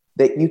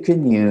that you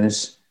can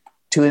use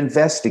to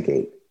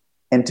investigate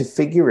and to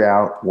figure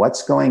out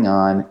what's going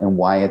on and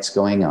why it's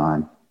going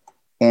on,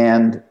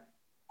 and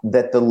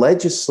that the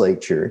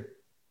legislature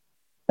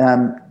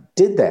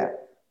did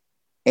that.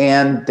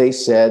 And they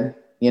said,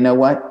 you know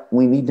what,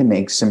 we need to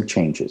make some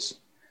changes.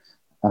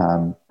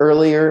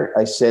 Earlier,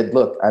 I said,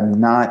 look,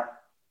 I'm not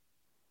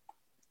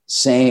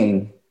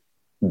saying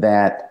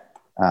that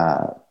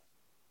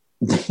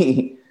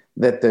that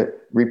the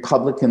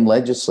Republican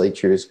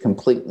legislature is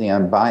completely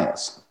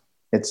unbiased.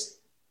 It's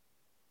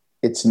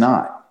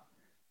not.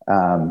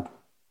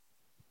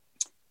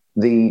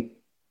 The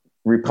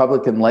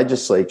Republican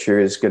legislature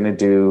is going to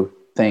do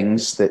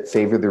things that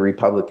favor the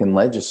Republican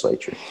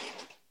legislature.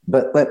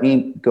 But let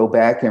me go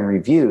back and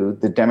review.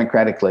 The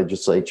Democratic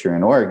legislature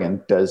in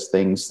Oregon does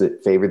things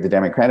that favor the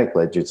Democratic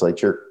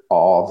legislature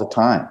all the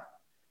time.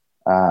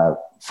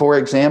 For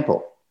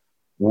example,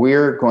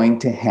 we're going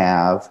to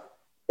have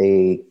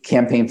a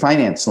campaign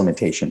finance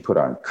limitation put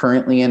on.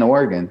 Currently in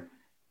Oregon,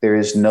 there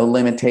is no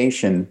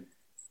limitation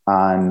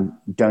on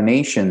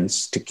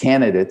donations to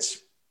candidates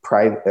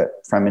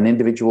from an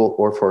individual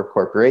or for a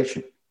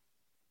corporation.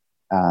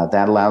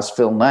 That allows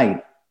Phil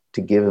Knight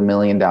to give $1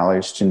 million to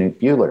Knute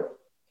Buehler.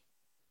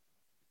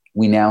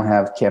 We now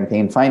have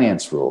campaign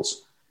finance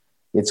rules.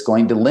 It's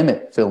going to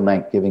limit Phil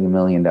Knight giving $1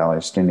 million to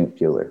Knute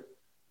Buehler.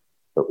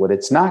 But what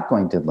it's not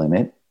going to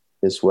limit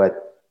is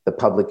what the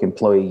public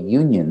employee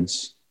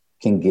unions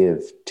can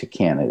give to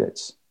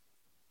candidates.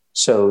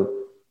 So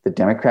the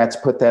Democrats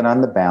put that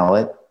on the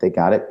ballot. They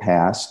got it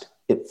passed.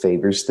 It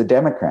favors the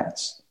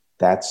Democrats.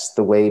 That's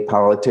the way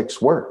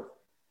politics work.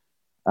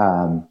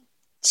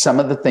 Some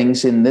of the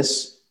things in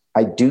this,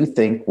 I do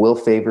think, will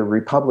favor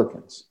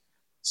Republicans.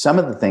 Some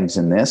of the things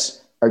in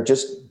this are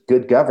just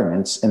good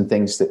governance and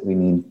things that we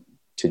need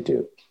to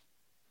do.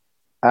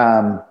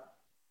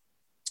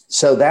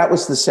 So that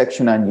was the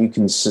section on you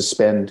can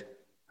suspend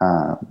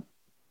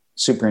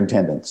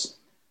superintendents.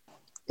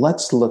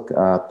 Let's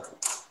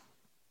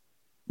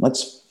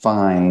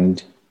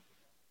find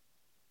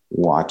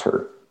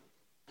water,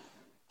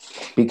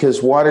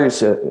 because water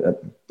is a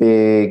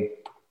big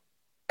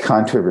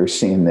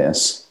controversy in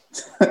this.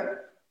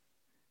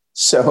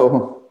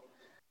 So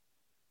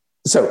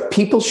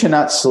people should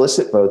not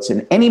solicit votes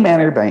in any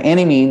manner by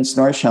any means,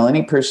 nor shall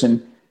any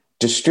person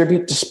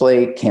distribute,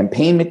 display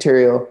campaign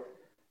material,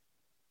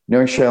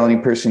 nor shall any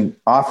person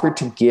offer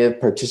to give,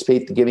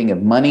 participate in the giving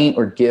of money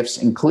or gifts,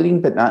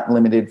 including but not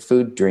limited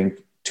food,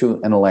 drink,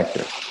 to an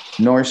elector,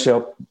 nor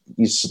shall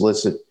you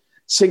solicit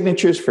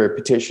signatures for a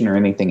petition or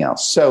anything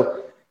else.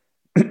 So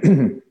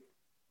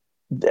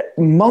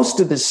most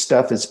of this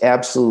stuff is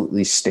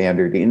absolutely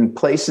standard. In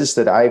places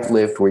that I've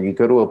lived where you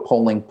go to a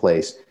polling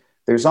place,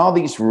 there's all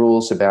these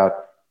rules about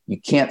you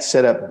can't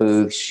set up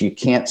booths, you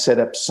can't set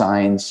up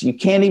signs, you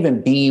can't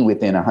even be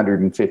within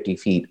 150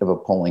 feet of a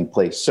polling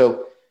place.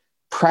 So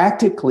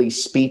practically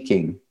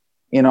speaking,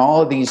 in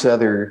all of these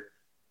other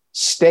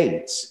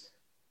states,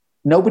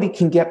 nobody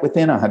can get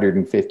within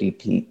 150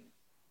 feet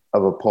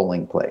of a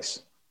polling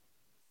place.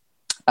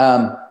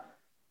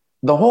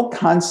 the whole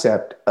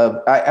concept of,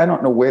 I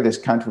don't know where this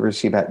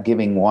controversy about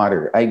giving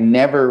water. I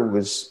never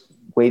was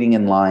waiting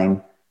in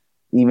line,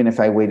 even if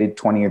I waited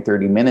 20 or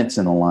 30 minutes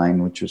in a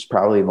line, which was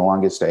probably the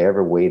longest I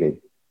ever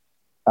waited.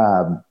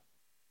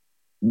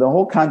 The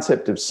whole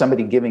concept of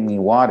somebody giving me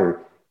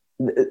water,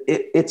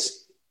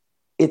 it's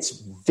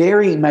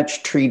very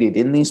much treated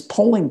in these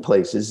polling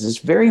places, is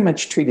very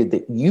much treated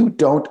that you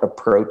don't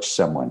approach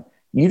someone,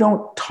 you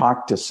don't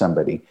talk to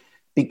somebody,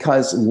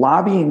 because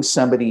lobbying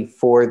somebody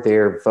for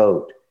their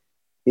vote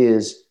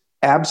is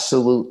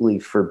absolutely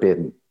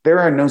forbidden. There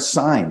are no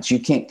signs. You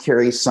can't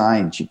carry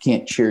signs. You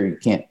can't cheer. You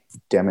can't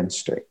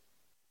demonstrate.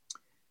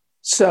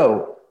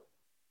 So,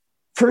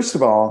 first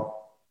of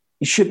all,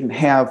 you shouldn't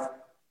have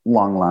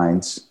long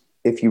lines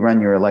if you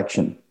run your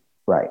election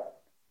right.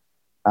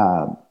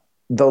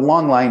 The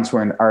long lines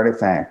were an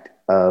artifact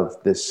of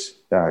this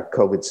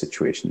COVID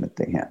situation that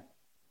they had.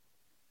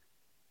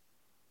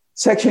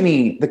 Section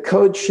E, the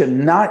code should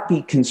not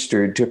be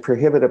construed to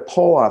prohibit a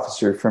poll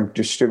officer from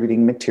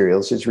distributing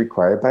materials as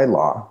required by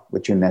law,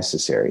 which are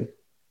necessary,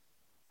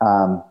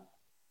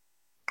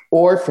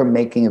 or from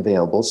making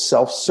available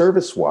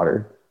self-service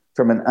water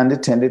from an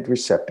unattended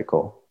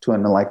receptacle to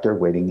an elector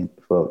waiting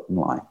to vote in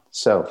line.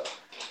 So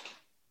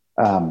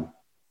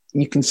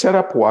you can set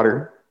up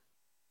water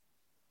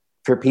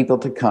for people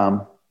to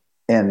come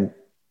and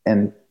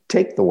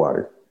take the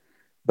water,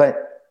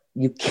 but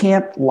you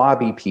can't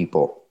lobby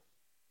people.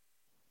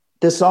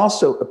 This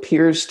also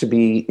appears to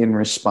be in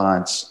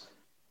response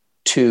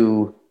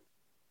to,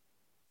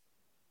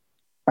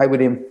 I would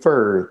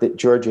infer that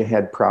Georgia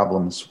had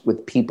problems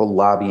with people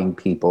lobbying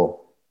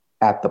people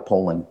at the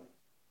polling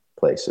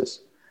places.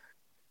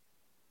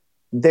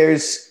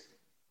 There's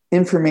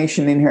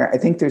information in here. I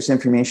think there's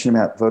information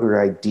about voter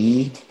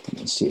ID.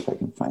 Let me see if I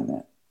can find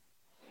that.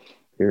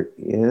 There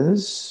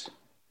is.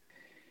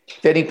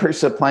 If any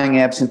person applying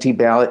absentee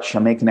ballot shall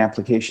make an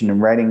application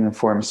in writing in the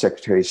form of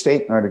Secretary of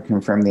State in order to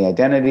confirm the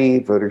identity,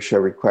 voters shall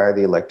require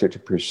the elector to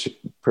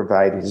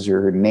provide his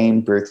or her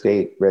name, birth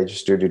date,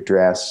 registered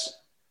address,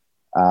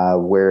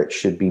 where it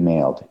should be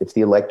mailed. If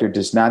the elector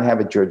does not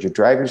have a Georgia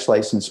driver's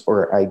license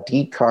or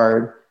ID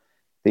card,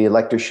 the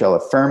elector shall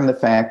affirm the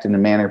fact in the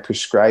manner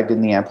prescribed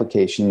in the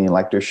application. The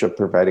elector shall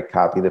provide a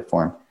copy of the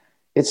form.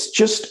 It's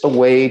just a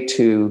way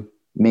to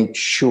make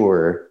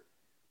sure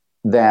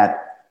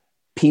that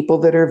people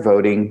that are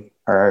voting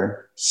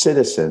are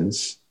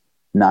citizens,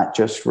 not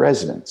just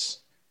residents,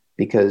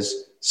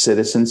 because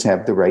citizens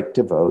have the right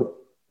to vote,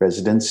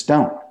 residents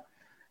don't.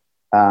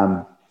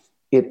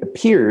 It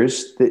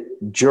appears that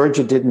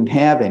Georgia didn't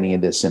have any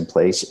of this in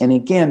place. And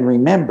again,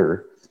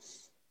 remember,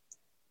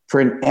 for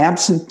an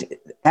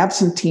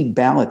absentee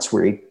ballots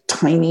were a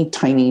tiny,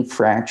 tiny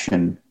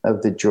fraction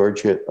of the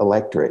Georgia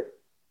electorate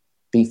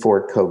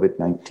before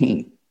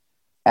COVID-19.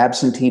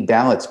 Absentee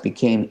ballots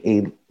became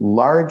a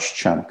large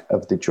chunk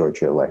of the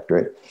Georgia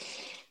electorate.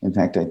 In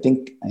fact, I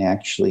think I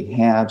actually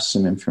have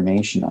some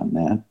information on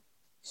that.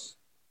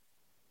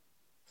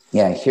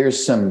 Yeah,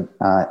 here's some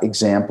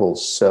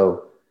examples.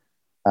 So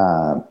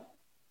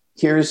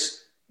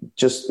here's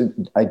just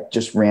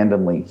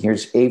randomly,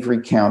 here's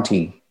Avery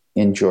County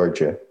in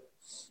Georgia.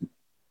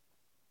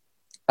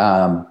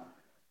 And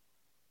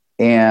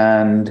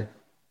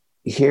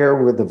here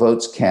were the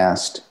votes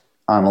cast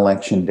on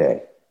election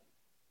day.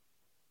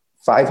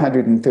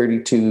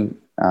 532,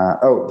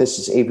 this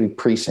is Avery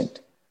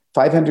Precinct.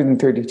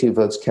 532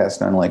 votes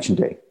cast on election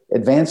day.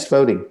 Advanced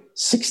voting,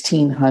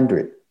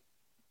 1,600.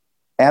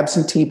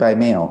 Absentee by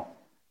mail,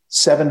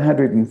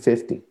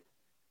 750.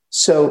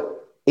 So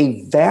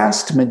a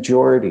vast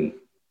majority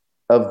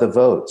of the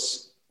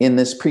votes in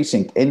this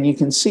precinct, and you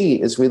can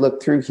see as we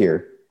look through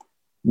here,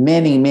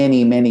 many,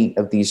 many, many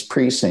of these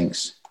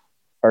precincts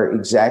are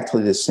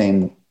exactly the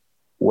same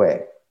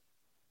way.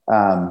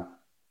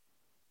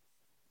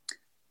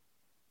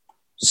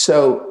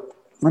 So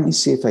let me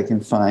see if I can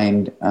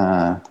find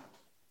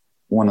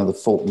one of the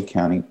Fulton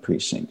County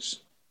precincts.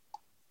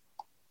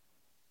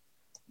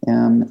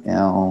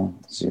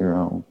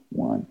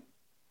 ML01.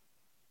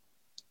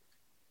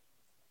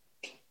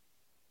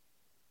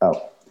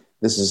 Oh,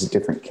 this is a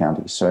different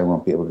county, so I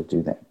won't be able to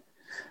do that.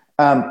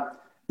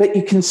 But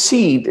you can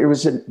see there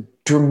was a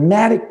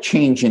dramatic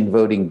change in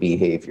voting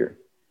behavior,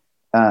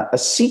 a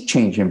sea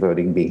change in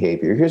voting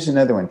behavior. Here's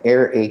another one,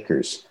 Air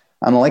Acres.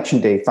 On election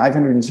day,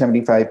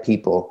 575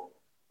 people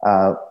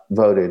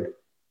voted.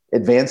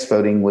 Advanced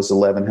voting was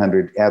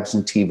 1,100,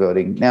 absentee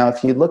voting. Now,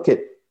 if you look at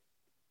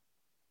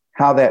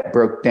how that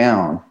broke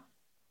down,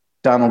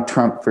 Donald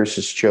Trump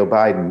versus Joe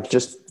Biden,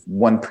 just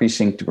one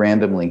precinct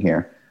randomly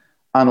here.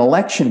 On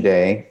election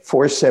day,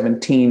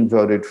 417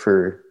 voted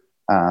for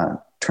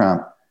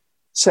Trump,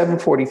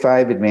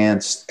 745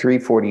 advanced,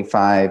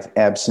 345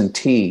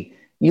 absentee.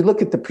 You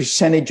look at the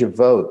percentage of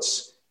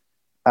votes,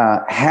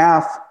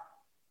 half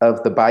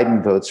of the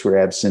Biden votes were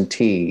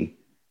absentee,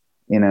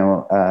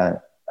 a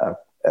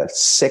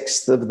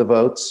sixth of the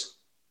votes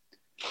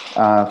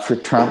for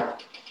Trump.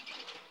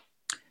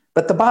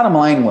 But the bottom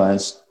line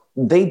was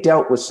they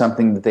dealt with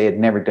something that they had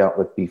never dealt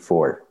with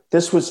before.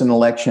 This was an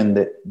election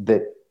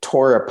that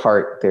tore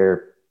apart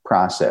their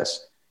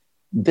process.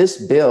 This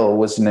bill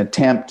was an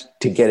attempt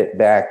to get it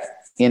back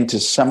into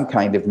some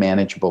kind of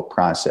manageable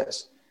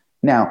process.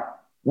 Now,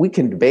 we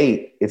can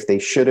debate if they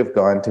should have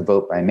gone to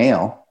vote by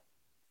mail,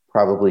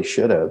 probably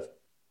should have.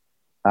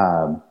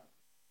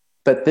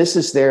 But this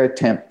is their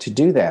attempt to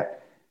do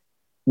that.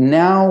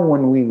 Now,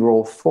 when we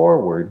roll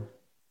forward,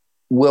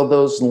 will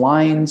those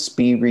lines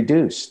be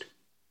reduced?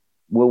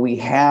 Will we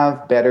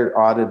have better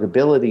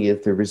auditability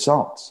of the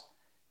results?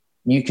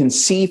 You can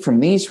see from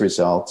these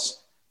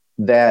results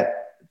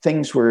that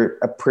things were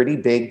a pretty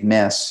big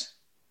mess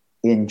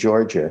in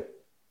Georgia,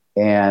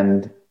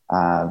 and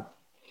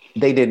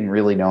they didn't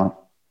really know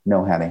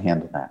how to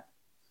handle that.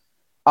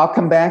 I'll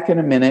come back in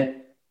a minute.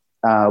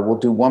 We'll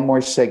do one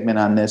more segment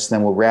on this,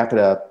 then we'll wrap it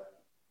up.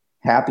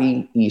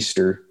 Happy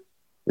Easter.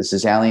 This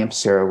is Ali and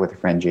Passero with her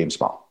friend James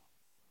Ball.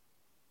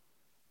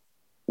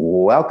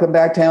 Welcome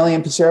back to Ali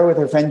and Passero with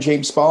her friend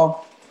James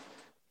Ball.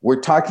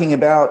 I'm talking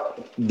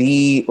about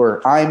the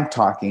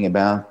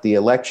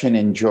election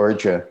in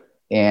Georgia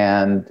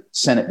and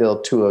Senate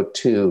Bill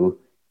 202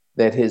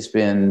 that has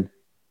been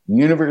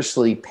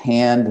universally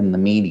panned in the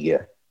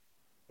media.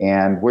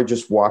 And we're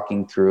just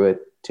walking through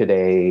it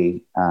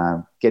today,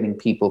 getting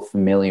people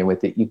familiar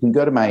with it. You can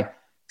go to my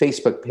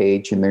Facebook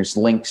page and there's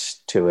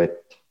links to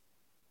it.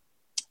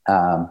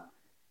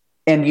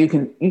 And you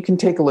can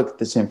take a look at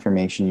this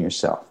information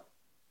yourself.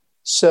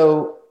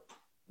 So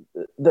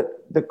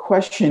the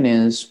question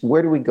is,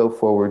 where do we go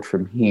forward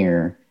from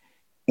here?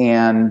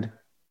 And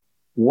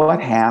what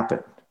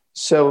happened?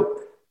 So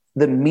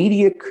the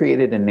media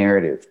created a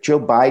narrative. Joe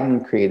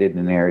Biden created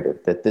a narrative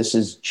that this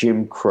is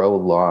Jim Crow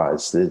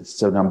laws, that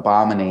it's an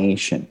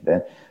abomination,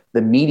 that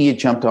the media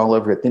jumped all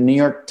over it. The New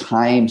York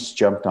Times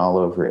jumped all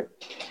over it.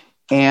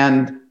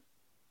 And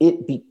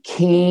it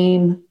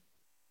became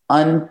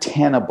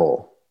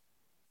untenable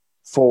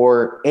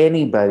for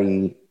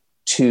anybody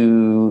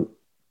to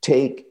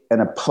take an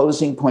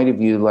opposing point of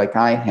view like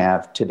I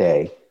have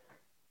today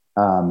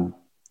to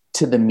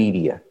the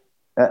media.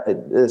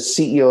 The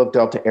CEO of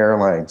Delta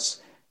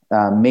Airlines,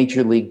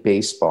 Major League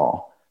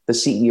Baseball, the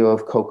CEO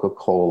of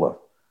Coca-Cola,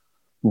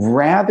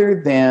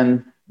 rather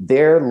than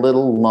their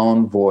little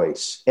lone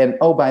voice. And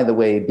oh, by the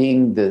way,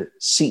 being the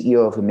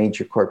CEO of a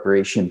major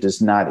corporation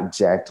does not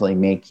exactly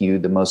make you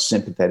the most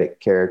sympathetic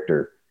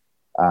character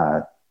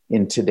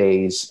in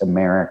today's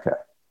America.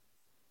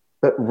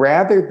 But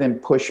rather than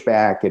push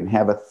back and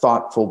have a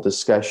thoughtful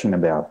discussion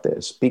about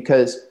this,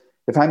 because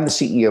if I'm the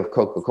CEO of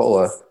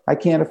Coca-Cola, I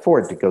can't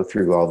afford to go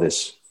through all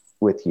this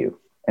with you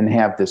and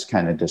have this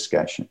kind of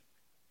discussion.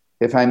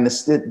 If I'm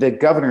the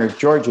governor of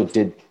Georgia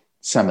did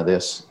some of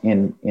this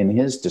in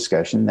his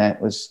discussion, that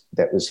was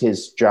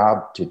his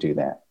job to do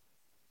that.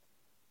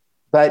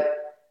 But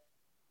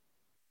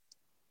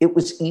it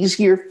was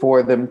easier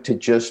for them to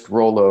just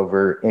roll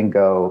over and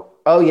go,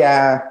 oh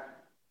yeah,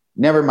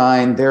 never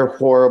mind, they're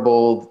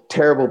horrible,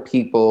 terrible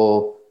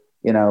people,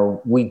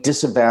 we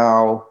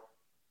disavow,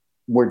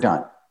 we're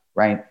done,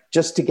 right?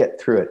 Just to get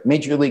through it.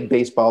 Major League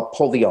Baseball,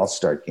 pull the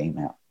All-Star game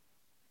out.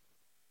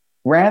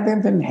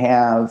 Rather than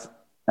have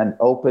an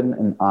open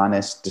and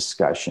honest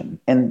discussion.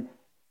 And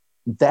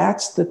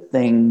that's the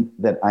thing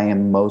that I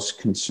am most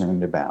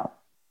concerned about,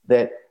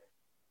 that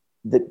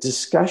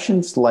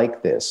discussions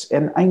like this,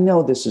 and I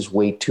know this is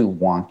way too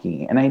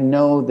wonky, and I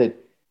know that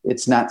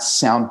it's not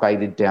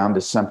soundbited down to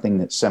something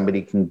that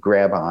somebody can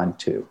grab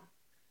onto.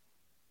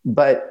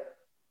 But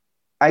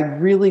I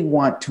really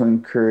want to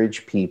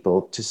encourage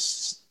people to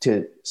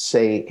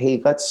say,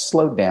 hey, let's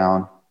slow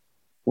down.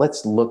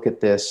 Let's look at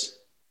this.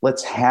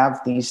 Let's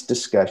have these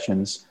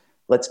discussions.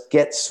 Let's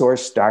get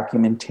source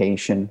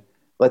documentation.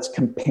 Let's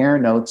compare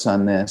notes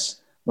on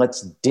this.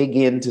 Let's dig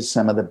into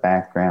some of the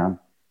background.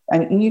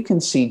 And you can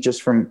see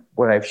just from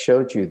what I've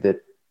showed you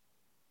that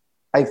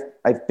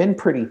I've been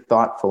pretty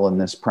thoughtful in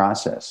this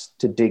process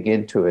to dig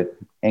into it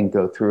and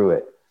go through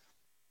it.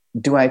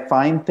 Do I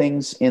find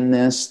things in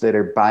this that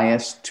are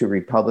biased to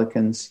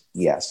Republicans?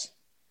 Yes.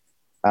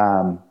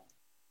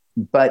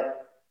 But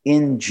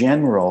in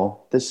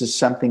general, this is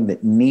something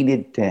that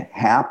needed to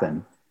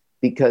happen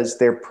because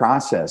their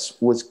process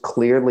was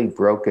clearly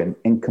broken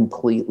and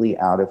completely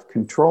out of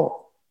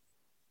control.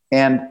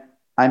 And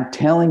I'm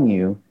telling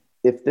you,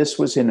 if this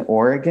was in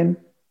Oregon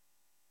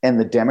and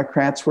the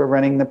Democrats were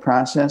running the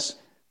process,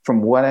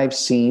 from what I've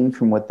seen,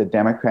 from what the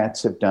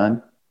Democrats have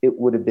done, it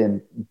would have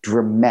been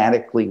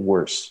dramatically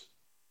worse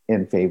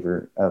in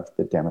favor of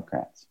the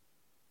Democrats.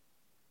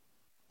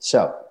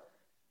 So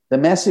the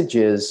message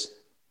is,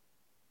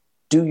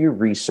 do your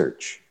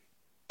research.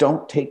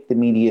 Don't take the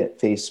media at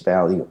face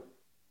value.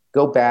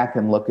 Go back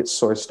and look at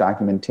source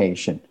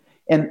documentation.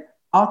 And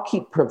I'll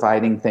keep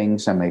providing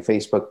things on my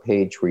Facebook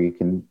page where you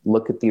can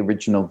look at the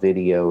original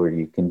video or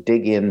you can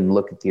dig in and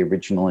look at the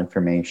original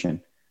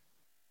information.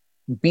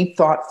 Be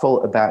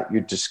thoughtful about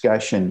your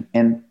discussion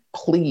and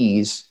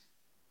please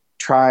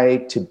try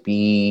to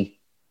be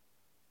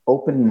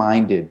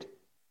open-minded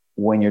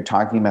when you're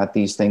talking about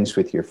these things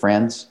with your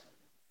friends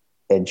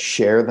and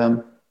share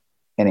them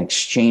and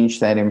exchange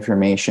that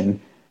information.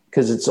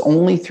 because it's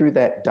only through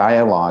that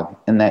dialogue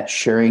and that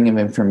sharing of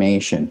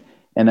information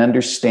and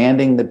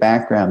understanding the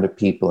background of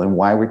people and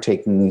why we're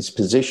taking these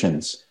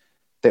positions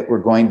that we're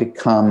going to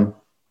come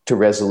to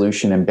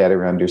resolution and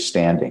better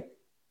understanding.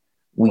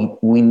 We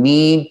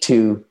need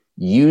to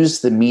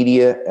use the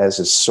media as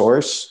a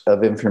source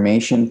of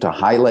information to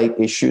highlight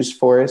issues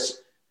for us,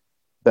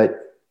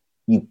 but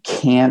you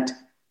can't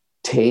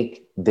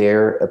take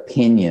their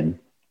opinion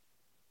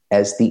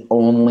as the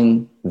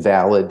only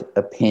valid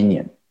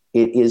opinion.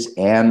 It is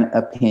an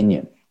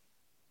opinion.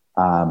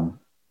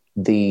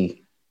 The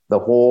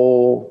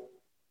whole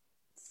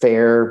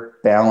fair,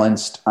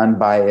 balanced,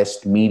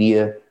 unbiased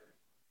media,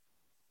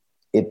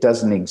 it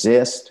doesn't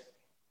exist.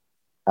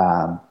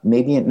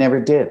 Maybe it never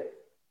did.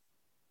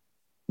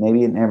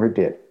 Maybe it never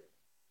did.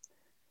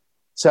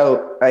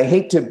 So I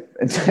hate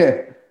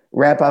to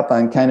wrap up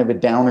on kind of a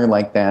downer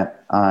like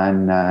that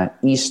on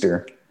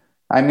Easter.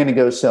 I'm going to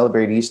go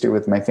celebrate Easter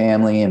with my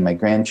family and my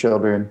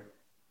grandchildren.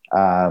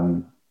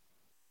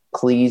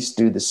 Please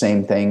do the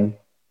same thing.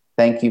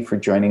 Thank you for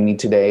joining me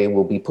today.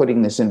 We'll be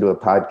putting this into a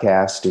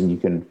podcast, and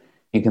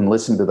you can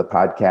listen to the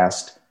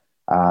podcast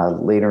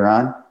later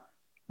on.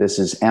 This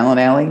is Alan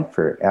Alley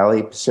for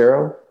Ali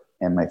Passero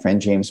and my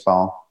friend James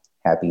Ball.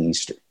 Happy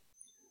Easter.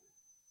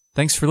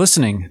 Thanks for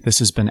listening. This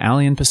has been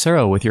Alley and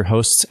Passero with your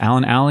hosts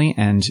Alan Alley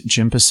and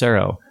Jim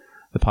Passero.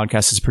 The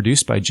podcast is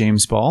produced by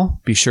James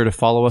Ball. Be sure to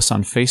follow us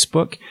on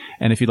Facebook.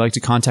 And if you'd like to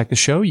contact the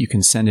show, you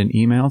can send an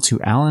email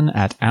to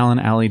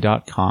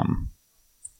alan@alanalley.com.